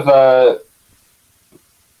kind of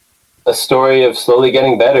a story of slowly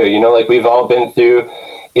getting better. Like we've all been through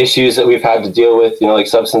issues that we've had to deal with, like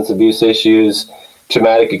substance abuse issues,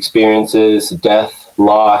 traumatic experiences, death,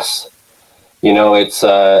 loss. It's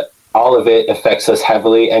all of it affects us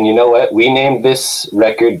heavily. And you know what? We named this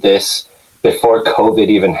record this before COVID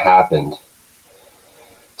even happened.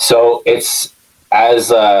 So it's, as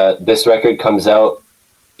this record comes out,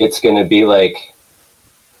 it's going to be like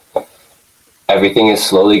everything is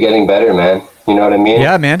slowly getting better, man. You know what I mean?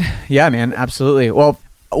 Yeah, man. Absolutely. Well,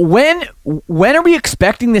 when are we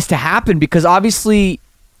expecting this to happen? Because obviously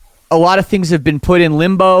a lot of things have been put in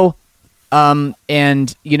limbo.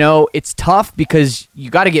 And it's tough because you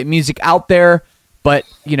got to get music out there, but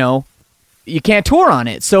you can't tour on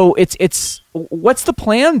it. So it's what's the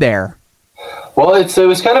plan there? Well, it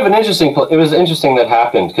was kind of it was interesting that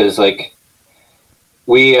happened because like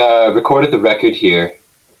we recorded the record here,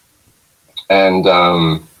 and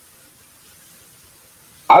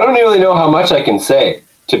I don't really know how much I can say,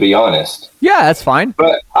 to be honest. Yeah, that's fine.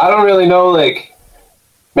 But I don't really know, like,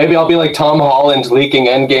 maybe I'll be like Tom Holland leaking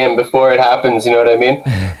Endgame before it happens, you know what I mean?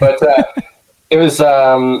 But it was,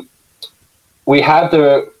 we had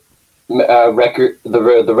the record,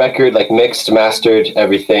 the record, like mixed, mastered,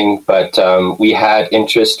 everything. But we had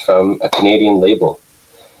interest from a Canadian label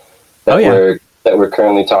that we're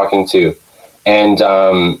currently talking to, and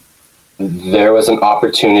there was an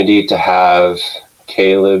opportunity to have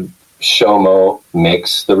Caleb Shomo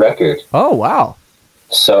mix the record. Oh wow!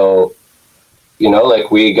 So,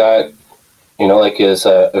 like we got, like is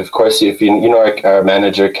of course if you know our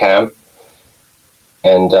manager Cam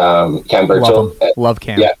and Cam Burchell. Love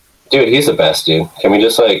Cam. Yeah, dude, he's the best, dude. Can we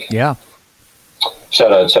just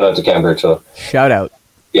shout out to Cam Burchell. Shout out.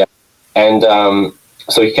 Yeah, and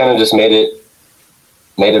so he kind of just made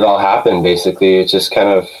it all happen. Basically, it just kind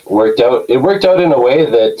of worked out. It worked out in a way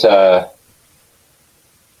that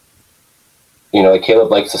like Caleb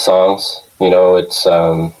likes the songs. It's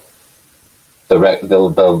the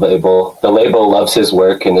label loves his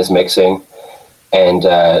work and his mixing, and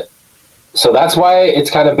so that's why it's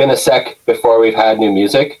kind of been a sec before we've had new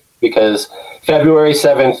music, because February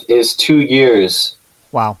 7th is 2 years.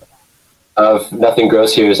 Wow. Of Nothing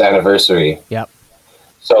Grows Here's anniversary. Yep.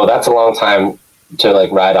 So that's a long time to like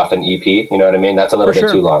ride off an EP. You know what I mean? That's a little bit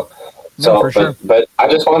too long. So, but I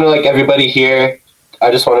just want to everybody here.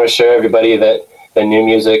 I just want to assure everybody that the new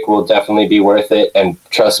music will definitely be worth it. And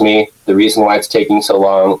trust me, the reason why it's taking so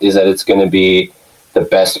long is that it's going to be the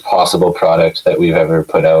best possible product that we've ever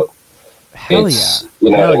put out. Hell it's, You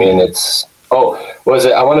know what I mean? It's, I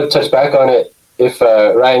want to touch back on it. If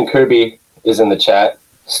Ryan Kirby is in the chat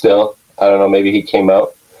still, I don't know, maybe he came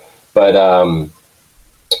out, but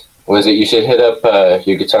you should hit up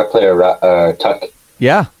your guitar player, Tuck.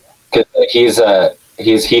 Yeah. Cause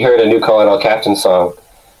he heard a new Colonel Captain song.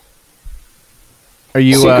 Are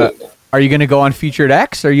you going to go on Featured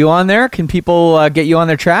X? Are you on there? Can people get you on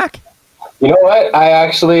their track? You know what?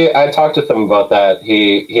 I talked with him about that.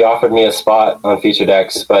 He offered me a spot on Featured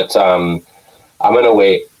X, but I'm gonna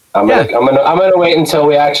wait. I'm gonna wait until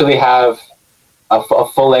we actually have a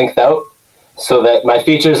full length out, so that my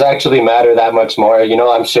features actually matter that much more.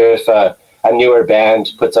 I'm sure if a newer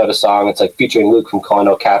band puts out a song, it's like featuring Luke from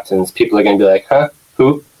Colonel Captains, people are gonna be like, huh,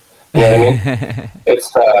 who? You know what I mean?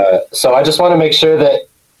 It's so I just want to make sure that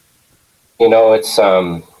it's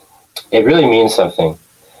it really means something.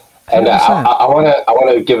 And I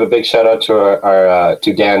want to give a big shout out to our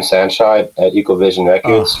to Dan Sandshaw at Equal Vision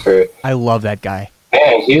Records for. I love that guy.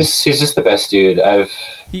 Man, he's just the best dude.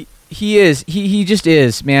 He is. He just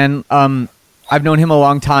is, man. I've known him a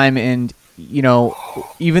long time, and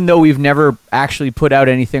even though we've never actually put out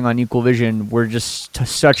anything on Equal Vision, we're just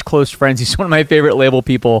such close friends. He's one of my favorite label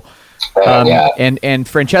people. And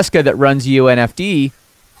Francesca that runs UNFD,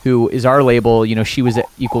 who is our label, she was at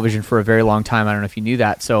Equal Vision for a very long time. I don't know if you knew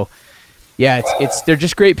that. So yeah, they're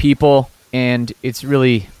just great people, and it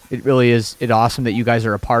really is awesome that you guys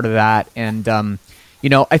are a part of that. And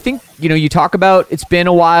I think you talk about it's been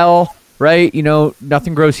a while, right?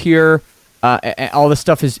 Nothing Grows Here, all this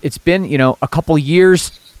stuff it's been a couple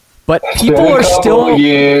years, but people are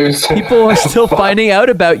still finding out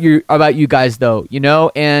about you guys though,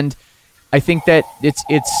 and I think that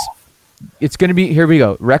it's going to be, here we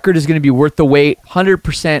go. Record is going to be worth the wait,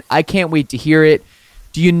 100%. I can't wait to hear it.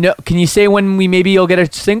 Can you say when you'll get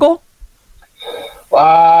a single?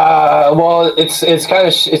 Well, it's kind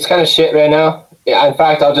of shit right now. Yeah, in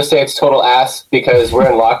fact, I'll just say it's total ass because we're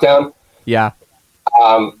in lockdown. Yeah.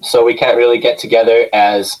 So we can't really get together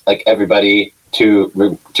as like everybody to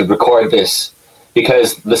record this,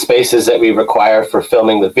 because the spaces that we require for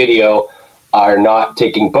filming the video are not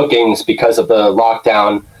taking bookings because of the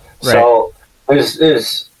lockdown. Right. So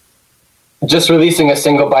there's just releasing a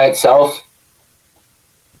single by itself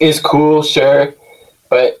is cool, sure,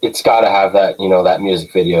 but it's got to have that, that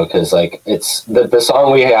music video, because like it's the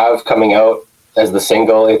song we have coming out as the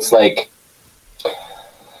single. It's like,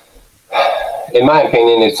 in my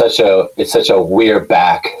opinion, it's such a we're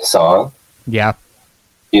back song. Yeah,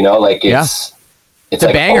 like it's a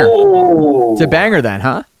like, banger. Oh. It's a banger, then,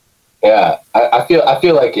 huh? Yeah, I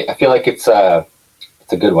feel like it's a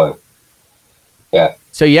good one. Yeah.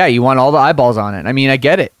 So yeah, you want all the eyeballs on it. I mean, I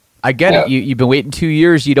get it. You've been waiting 2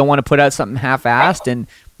 years. You don't want to put out something half-assed, and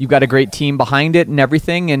you've got a great team behind it and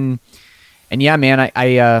everything. And yeah, man,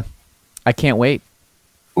 I can't wait.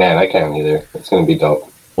 Man, I can't either. It's gonna be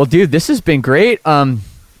dope. Well, dude, this has been great.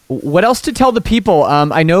 What else to tell the people?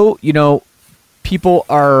 I know people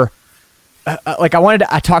are like, I wanted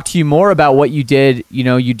to talk to you more about what you did.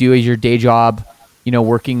 You do as your day job.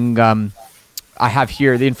 Working. I have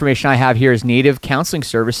here, the information I have here is Native Counseling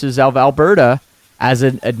Services of Alberta as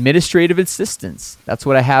an administrative assistant. That's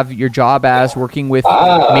what I have your job as, working with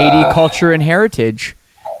Métis culture and heritage.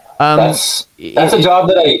 That's a job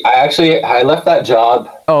that I left that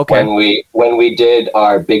job when we did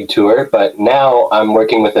our big tour, but now I'm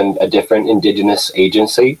working with a different Indigenous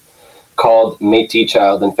agency called Métis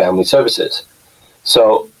Child and Family Services.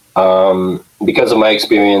 So because of my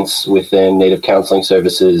experience within Native Counseling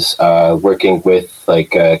Services, working with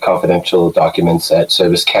like confidential documents at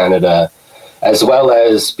Service Canada, as well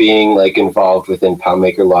as being like involved within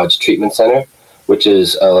Poundmaker Lodge Treatment Center, which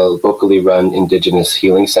is a locally run Indigenous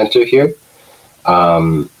healing center here.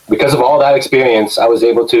 Because of all that experience, I was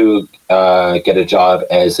able to get a job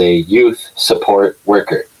as a youth support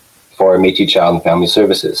worker for Métis Child and Family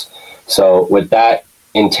Services. So what that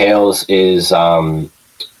entails is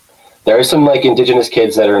there are some like Indigenous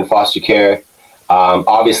kids that are in foster care.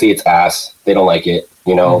 Obviously, it's ass. They don't like it.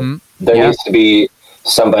 You know, there needs to be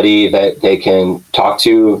somebody that they can talk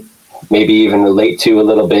to, maybe even relate to a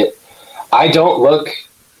little bit. I don't look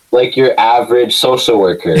like your average social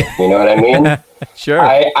worker. You know what I mean? Sure.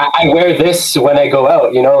 I wear this when I go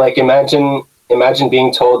out. You know, like imagine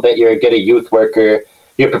being told that you're a youth worker.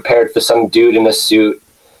 You're prepared for some dude in a suit.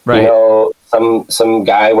 Right. You know, some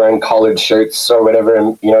guy wearing collared shirts or whatever.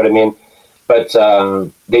 You know what I mean? But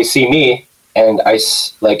they see me, and I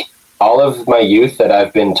like all of my youth that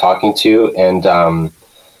I've been talking to and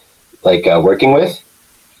working with.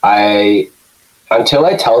 Until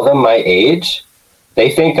I tell them my age,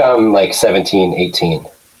 they think I'm like 17, 18.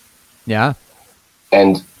 Yeah.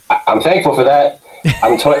 And I'm thankful for that.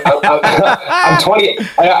 I'm 20.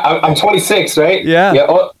 I'm 26, right? Yeah. Yeah.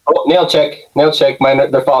 Oh, nail check.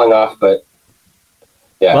 Mine, they're falling off, but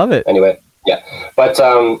yeah. Love it. Anyway, yeah. But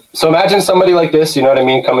so imagine somebody like this, you know what I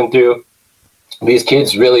mean, coming through. These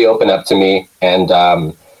kids really open up to me, and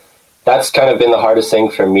that's kind of been the hardest thing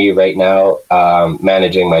for me right now,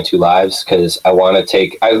 managing my two lives, because I built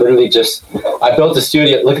a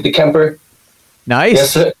studio. Look at the Kemper. Nice.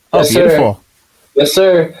 Yes, sir. Oh, yes, beautiful. Sir. Yes,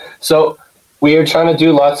 sir. So we are trying to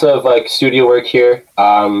do lots of like studio work here.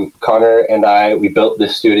 Connor and we built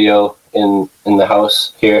this studio in the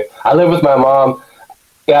house here. I live with my mom.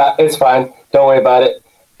 Yeah, it's fine. Don't worry about it.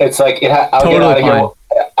 It's like I'll get out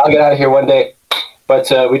of here one day. But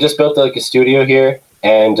we just built like a studio here.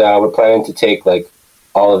 And we're planning to take like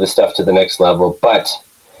all of this stuff to the next level. But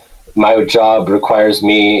my job requires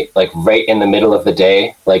me like right in the middle of the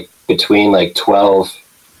day, like between like 12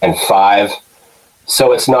 and 5.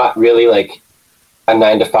 So it's not really like a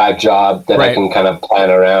 9-to-5 job that I can kind of plan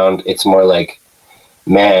around. It's more like,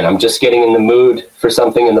 man, I'm just getting in the mood for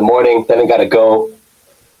something in the morning. Then I got to go.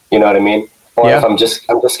 You know what I mean? Or if I'm just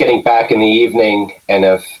getting back in the evening, and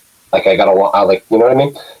if like you know what I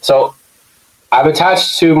mean? So I'm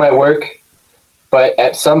attached to my work, but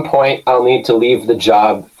at some point I'll need to leave the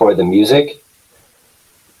job for the music,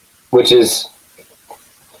 which is,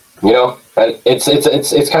 you know,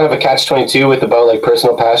 it's kind of a catch-22 with about like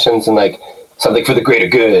personal passions and like something for the greater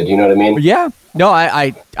good. You know what I mean? Yeah. No,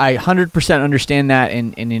 I 100% understand that,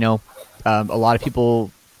 and you know, a lot of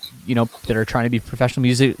people, you know, that are trying to be professional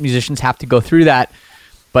musicians have to go through that.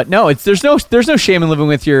 But no, there's no shame in living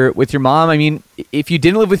with your mom. I mean, if you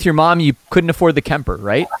didn't live with your mom, you couldn't afford the Kemper,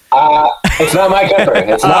 right? It's not my Kemper.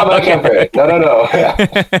 It's not my Kemper. No.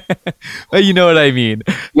 Well, you know what I mean.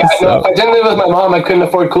 Yeah, so. No, if I didn't live with my mom, I couldn't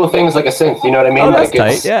afford cool things like a synth. You know what I mean? Oh, that's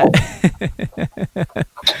tight. Yeah.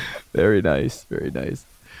 Very nice. Very nice.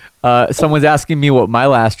 Someone's asking me what my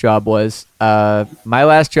last job was. My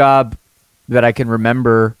last job that I can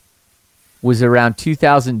remember was around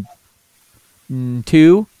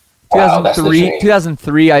 2002,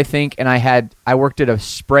 2003, I think, and I worked at a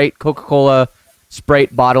Coca-Cola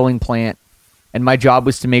Sprite bottling plant, and my job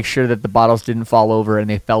was to make sure that the bottles didn't fall over, and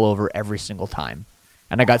they fell over every single time,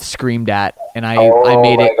 and I got screamed at, and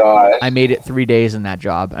I made it 3 days in that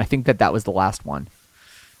job. I think that was the last one.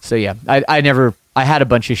 So yeah, I had a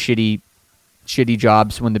bunch of shitty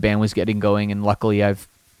jobs when the band was getting going, and luckily I've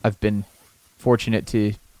been fortunate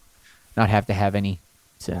to not have to have any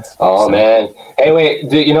since. Oh, so. Man. Hey,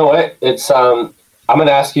 wait, you know what? It's I'm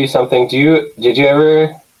gonna ask you something. Did you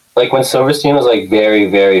ever, like, when Silverstein was like very,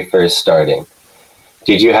 very first starting,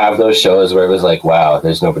 did you have those shows where it was like, wow,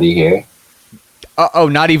 there's nobody here?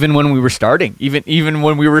 Not even when we were starting. Even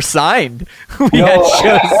when we were signed, we had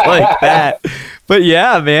shows like that. But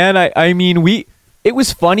yeah, man, I mean, it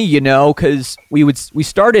was funny, you know, because we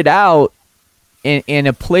started out in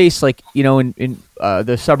a place like, you know, in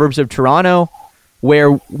the suburbs of Toronto,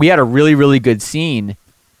 where we had a really, really good scene,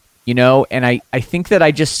 you know, and I think that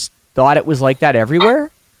I just thought it was like that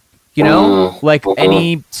everywhere, you know, like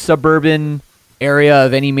any suburban area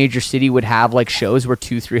of any major city would have like shows where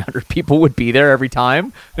 200-300 people would be there every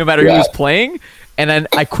time, no matter who was playing. And then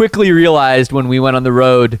I quickly realized when we went on the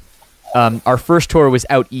road our first tour was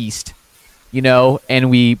out east, and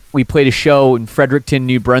we played a show in Fredericton,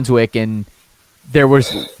 New Brunswick, and there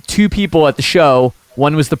was 2 people at the show.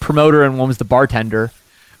 One was the promoter and one was the bartender,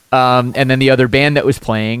 and then the other band that was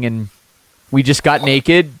playing, and we just got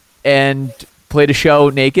naked and played a show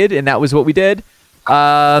naked, and that was what we did.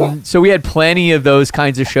 So we had plenty of those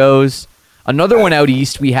kinds of shows. Another one out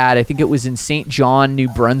east we had, I think it was in St. John, New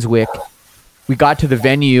Brunswick. We got to the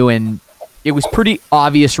venue, and it was pretty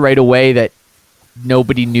obvious right away that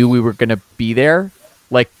nobody knew we were going to be there.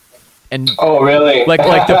 Oh, really?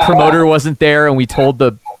 Like the promoter wasn't there, and we told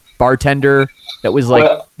the bartender that was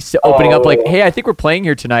opening up, hey, I think we're playing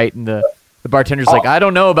here tonight. And the bartender's like, I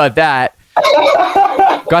don't know about that.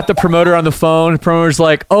 Got the promoter on the phone. The promoter's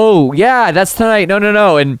like, oh yeah, that's tonight.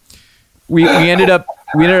 No. And we ended up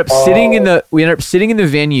sitting in the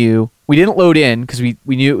venue. We didn't load in because we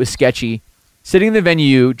knew it was sketchy. Sitting in the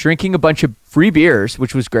venue, drinking a bunch of free beers,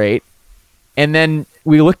 which was great. And then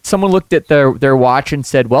someone looked at their watch and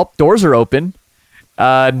said, well, doors are open.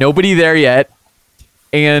 Nobody there yet.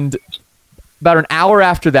 And about an hour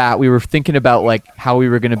after that, we were thinking about how we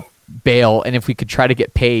were going to bail and if we could try to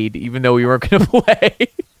get paid, even though we weren't going to play.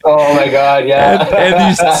 Oh my God, yeah.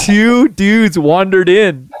 and these 2 dudes wandered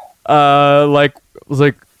in, was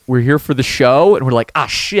like, we're here for the show, and we're like, ah,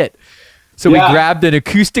 shit. So we grabbed an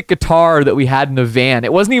acoustic guitar that we had in the van.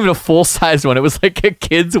 It wasn't even a full-size one. It was like a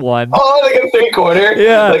kid's one. Oh, like a 3/4.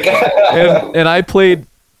 Yeah. and I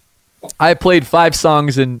played 5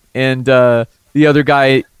 songs, and the other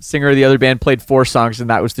guy, singer of the other band, played 4 songs, and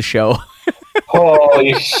that was the show.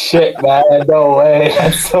 Holy shit, man! No way.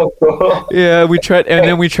 That's so cool. Yeah, we tried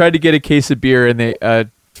to get a case of beer, and they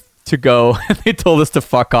to go. They told us to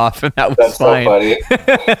fuck off, and that was fine. So funny.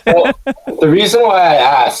 Well, the reason why I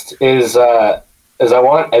asked is I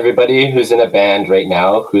want everybody who's in a band right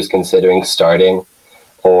now, who's considering starting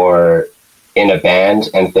or in a band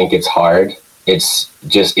and think it's hard. It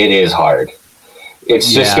is hard.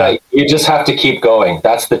 It's you just have to keep going.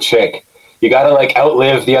 That's the trick. You got to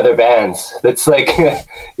outlive the other bands. That's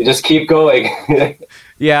you just keep going.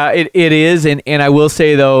 Yeah, it is. And I will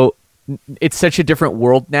say though, it's such a different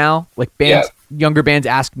world now. Younger bands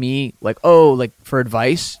ask me for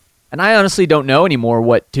advice. And I honestly don't know anymore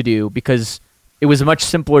what to do because it was a much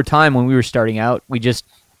simpler time when we were starting out. We just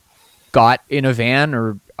got in a van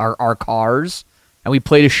or our cars and we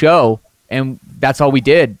played a show and that's all we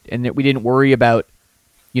did. And we didn't worry about,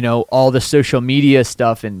 all the social media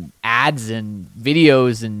stuff and ads and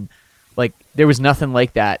videos and there was nothing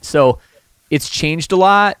like that. So it's changed a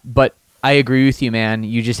lot, but I agree with you, man.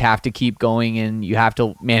 You just have to keep going and you have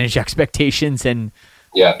to manage expectations but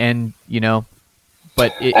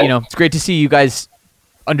it's great to see you guys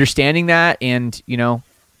understanding that and, you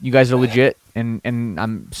guys are legit and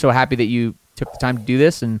I'm so happy that you took the time to do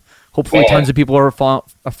this and hopefully tons of people are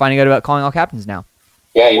finding out about Calling All Captains now.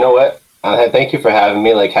 Yeah, you know what? Thank you for having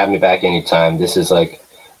me. Have me back anytime. This is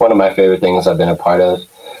one of my favorite things I've been a part of.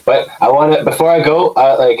 But before I go,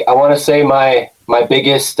 I want to say my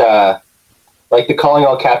biggest, the Calling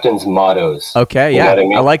All Captains mottos. Okay, yeah,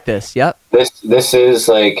 I like this. Yep. This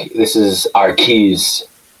is our keys.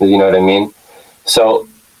 You know what I mean? So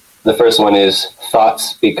the first one is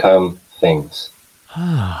thoughts become things.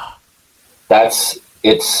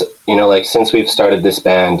 It's since we've started this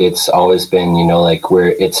band, it's always been,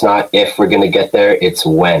 it's not if we're going to get there, it's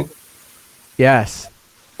when. Yes.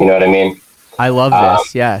 You know what I mean? I love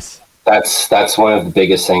this. Yes. That's one of the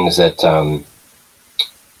biggest things that,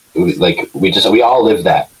 we all live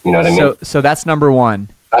that, you know what I mean? So that's number 1.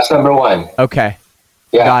 That's number 1. Okay.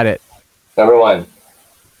 Yeah. Got it. Number 1.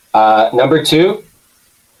 Number 2,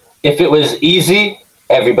 if it was easy,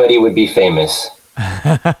 everybody would be famous.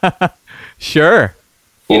 Sure.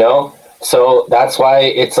 So that's why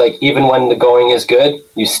it's even when the going is good,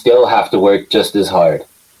 you still have to work just as hard.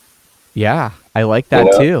 Yeah, I like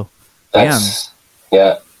that too. Yeah.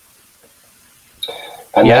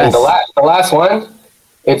 And then the last one,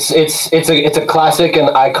 it's a classic and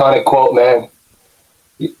iconic quote, man.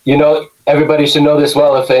 Everybody should know this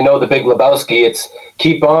well if they know the Big Lebowski. It's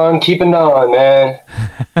keep on keeping on, man.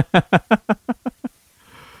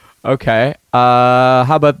 Okay. How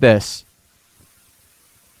about this?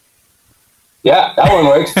 Yeah, that one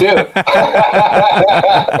works too.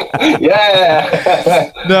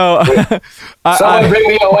 Yeah. No. Someone bring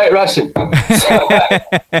me a White Russian.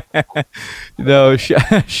 No,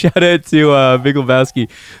 shout out to Big Lebowski.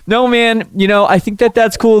 No, man, I think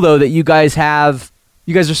that's cool though that you guys are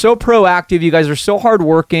so proactive, you guys are so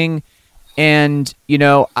hardworking, and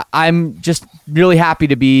I'm just really happy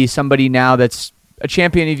to be somebody now that's a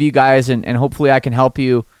champion of you guys, and hopefully I can help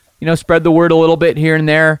you, spread the word a little bit here and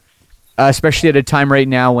there. especially at a time right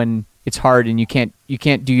now when it's hard and you can't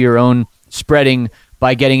do your own spreading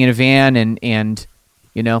by getting in a van and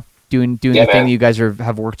you know, doing the thing that you guys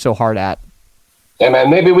have worked so hard at. Yeah, man.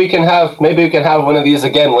 Maybe we can have one of these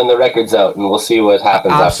again when the record's out, and we'll see what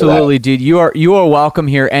happens. Absolutely, after that. dude. You are welcome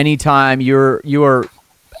here anytime. You are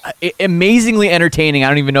amazingly entertaining. I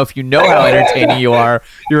don't even know if you know how entertaining you are.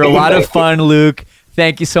 You're a lot of fun, Luke.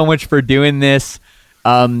 Thank you so much for doing this.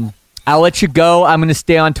 I'll let you go. I'm going to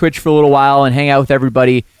stay on Twitch for a little while and hang out with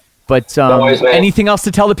everybody. But no worries, anything else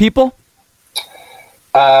to tell the people?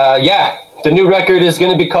 Yeah. The new record is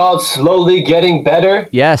going to be called Slowly Getting Better.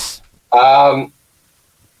 Yes.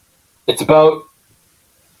 It's about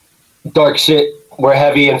dark shit. We're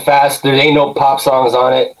heavy and fast. There ain't no pop songs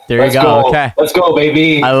on it. Let's go. Okay. Let's go,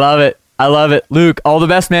 baby. I love it. Luke, all the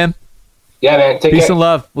best, man. Yeah, man. Take Peace care. and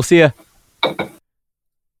love. We'll see you.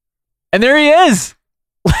 And there he is.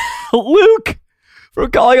 Luke from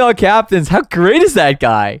Calling All Captains. How great is that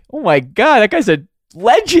guy? Oh my God. That guy's a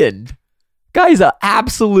legend. Guy's an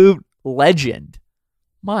absolute legend.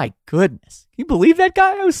 My goodness. Can you believe that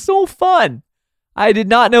guy? It was so fun. I did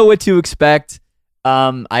not know what to expect.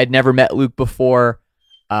 I had never met Luke before.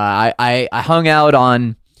 I hung out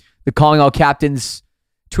on the Calling All Captains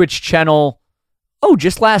Twitch channel,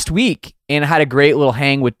 just last week, and I had a great little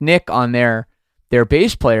hang with Nick on their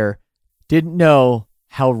bass player. Didn't know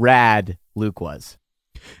how rad Luke was.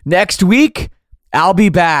 Next week, I'll be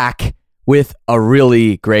back with a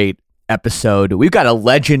really great episode. We've got a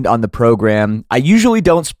legend on the program. I usually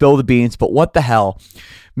don't spill the beans, but what the hell?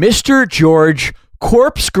 Mr. George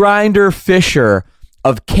Corpse Grinder Fisher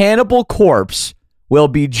of Cannibal Corpse will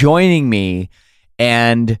be joining me,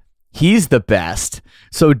 and he's the best.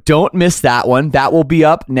 So don't miss that one. That will be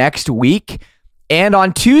up next week. And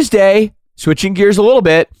on Tuesday, switching gears a little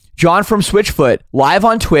bit, John from Switchfoot live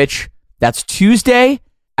on Twitch. That's Tuesday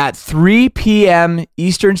at 3 p.m.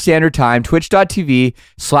 Eastern Standard Time,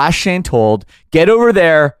 twitch.tv/Shane Told. Get over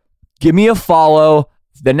there. Give me a follow.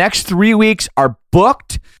 The next 3 weeks are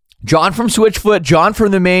booked. John from Switchfoot, John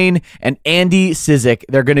from the Main, and Andy Sizik.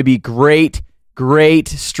 They're going to be great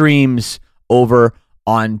streams over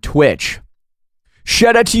on Twitch.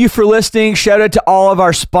 Shout out to you for listening. Shout out to all of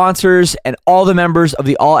our sponsors and all the members of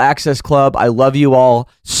the All Access Club. I love you all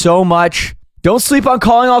so much. Don't sleep on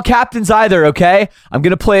Calling All Captains either, okay? I'm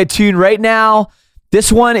going to play a tune right now.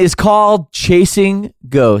 This one is called Chasing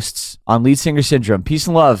Ghosts on Lead Singer Syndrome. Peace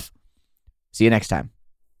and love. See you next time.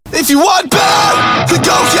 If you want bad, then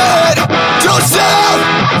go get it. Don't stop.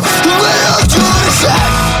 Live to the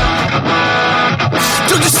set.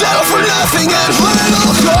 Don't just settle for nothing and let it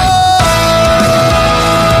all go.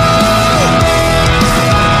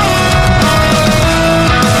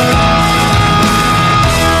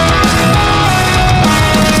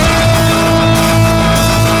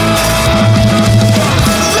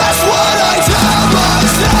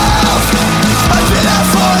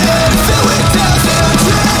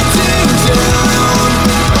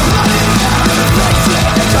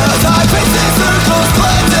 Circles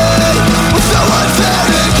blended with no one there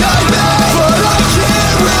to guide me, but I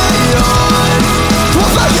carry on.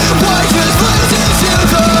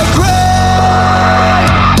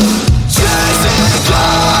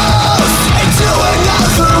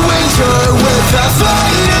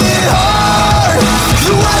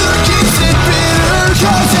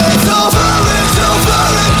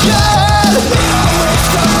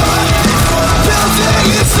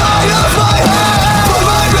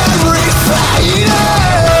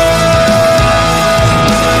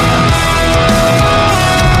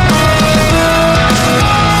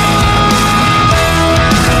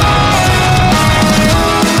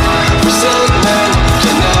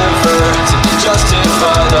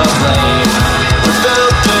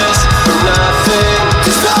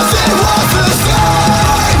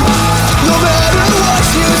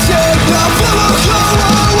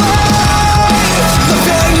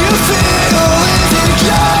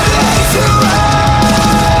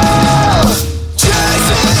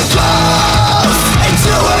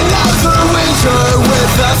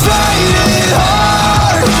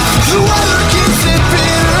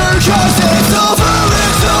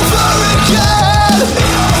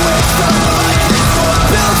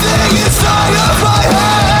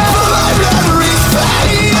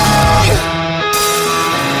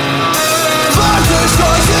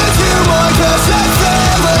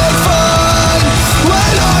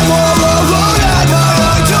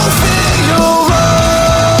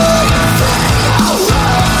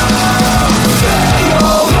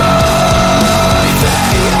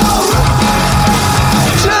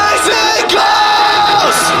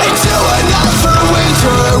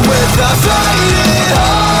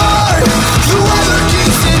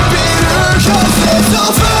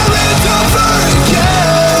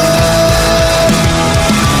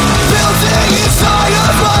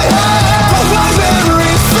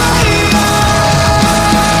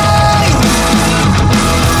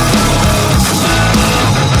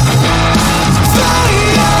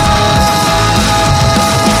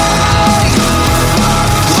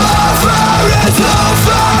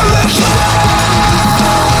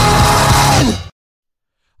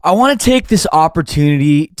 I want to take this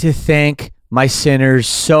opportunity to thank my sinners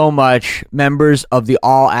so much, members of the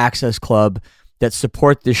All Access Club that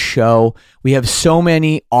support this show. We have so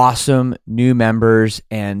many awesome new members,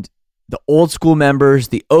 and the old school members,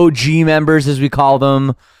 the OG members as we call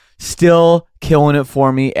them, still killing it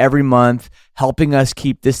for me every month, helping us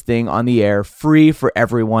keep this thing on the air free for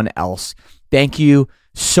everyone else. Thank you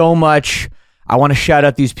so much. I want to shout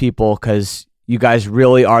out these people because you guys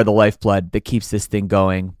really are the lifeblood that keeps this thing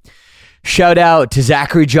going. Shout out to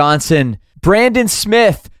Zachary Johnson, Brandon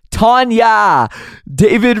Smith, Tanya,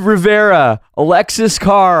 David Rivera, Alexis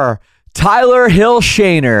Carr, Tyler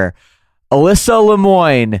Hillshaner, Alyssa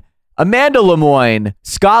Lemoyne, Amanda Lemoyne,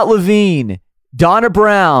 Scott Levine, Donna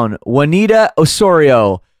Brown, Juanita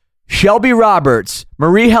Osorio, Shelby Roberts,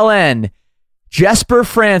 Marie Helen, Jesper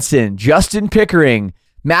Franson, Justin Pickering,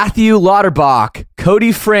 Matthew Lauterbach,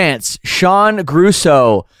 Cody France, Sean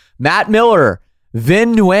Grusso, Matt Miller,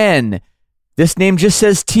 Vin Nguyen. This name just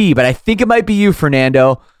says T, but I think it might be you,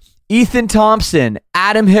 Fernando. Ethan Thompson,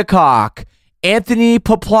 Adam Hickok, Anthony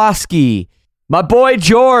Poplowski, my boy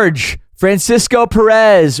George, Francisco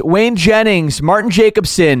Perez, Wayne Jennings, Martin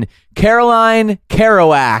Jacobson, Caroline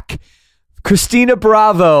Kerouac, Christina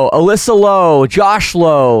Bravo, Alyssa Lowe, Josh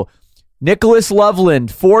Lowe, Nicholas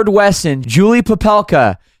Loveland, Ford Wesson, Julie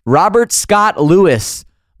Popelka, Robert Scott Lewis,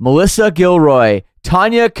 Melissa Gilroy,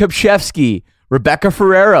 Tanya Kopchevsky, Rebecca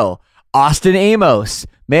Ferrero, Austin Amos.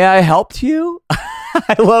 May I help to you?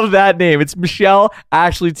 I love that name. It's Michelle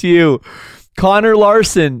Ashley to you. Connor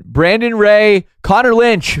Larson, Brandon Ray, Connor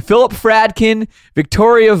Lynch, Philip Fradkin,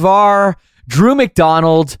 Victoria Varr, Drew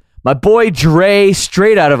McDonald, my boy Dre,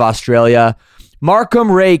 straight out of Australia,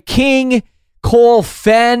 Markham Ray King, Cole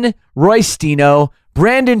Fenn, Roy Stino,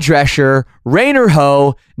 Brandon Drescher, Rainer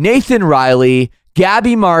Ho, Nathan Riley,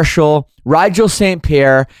 Gabby Marshall, Rigel St.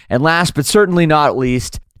 Pierre, and last but certainly not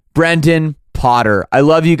least, Brendan Potter. I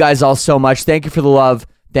love you guys all so much. Thank you for the love.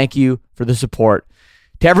 Thank you for the support.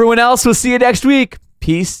 To everyone else, we'll see you next week.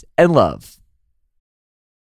 Peace and love.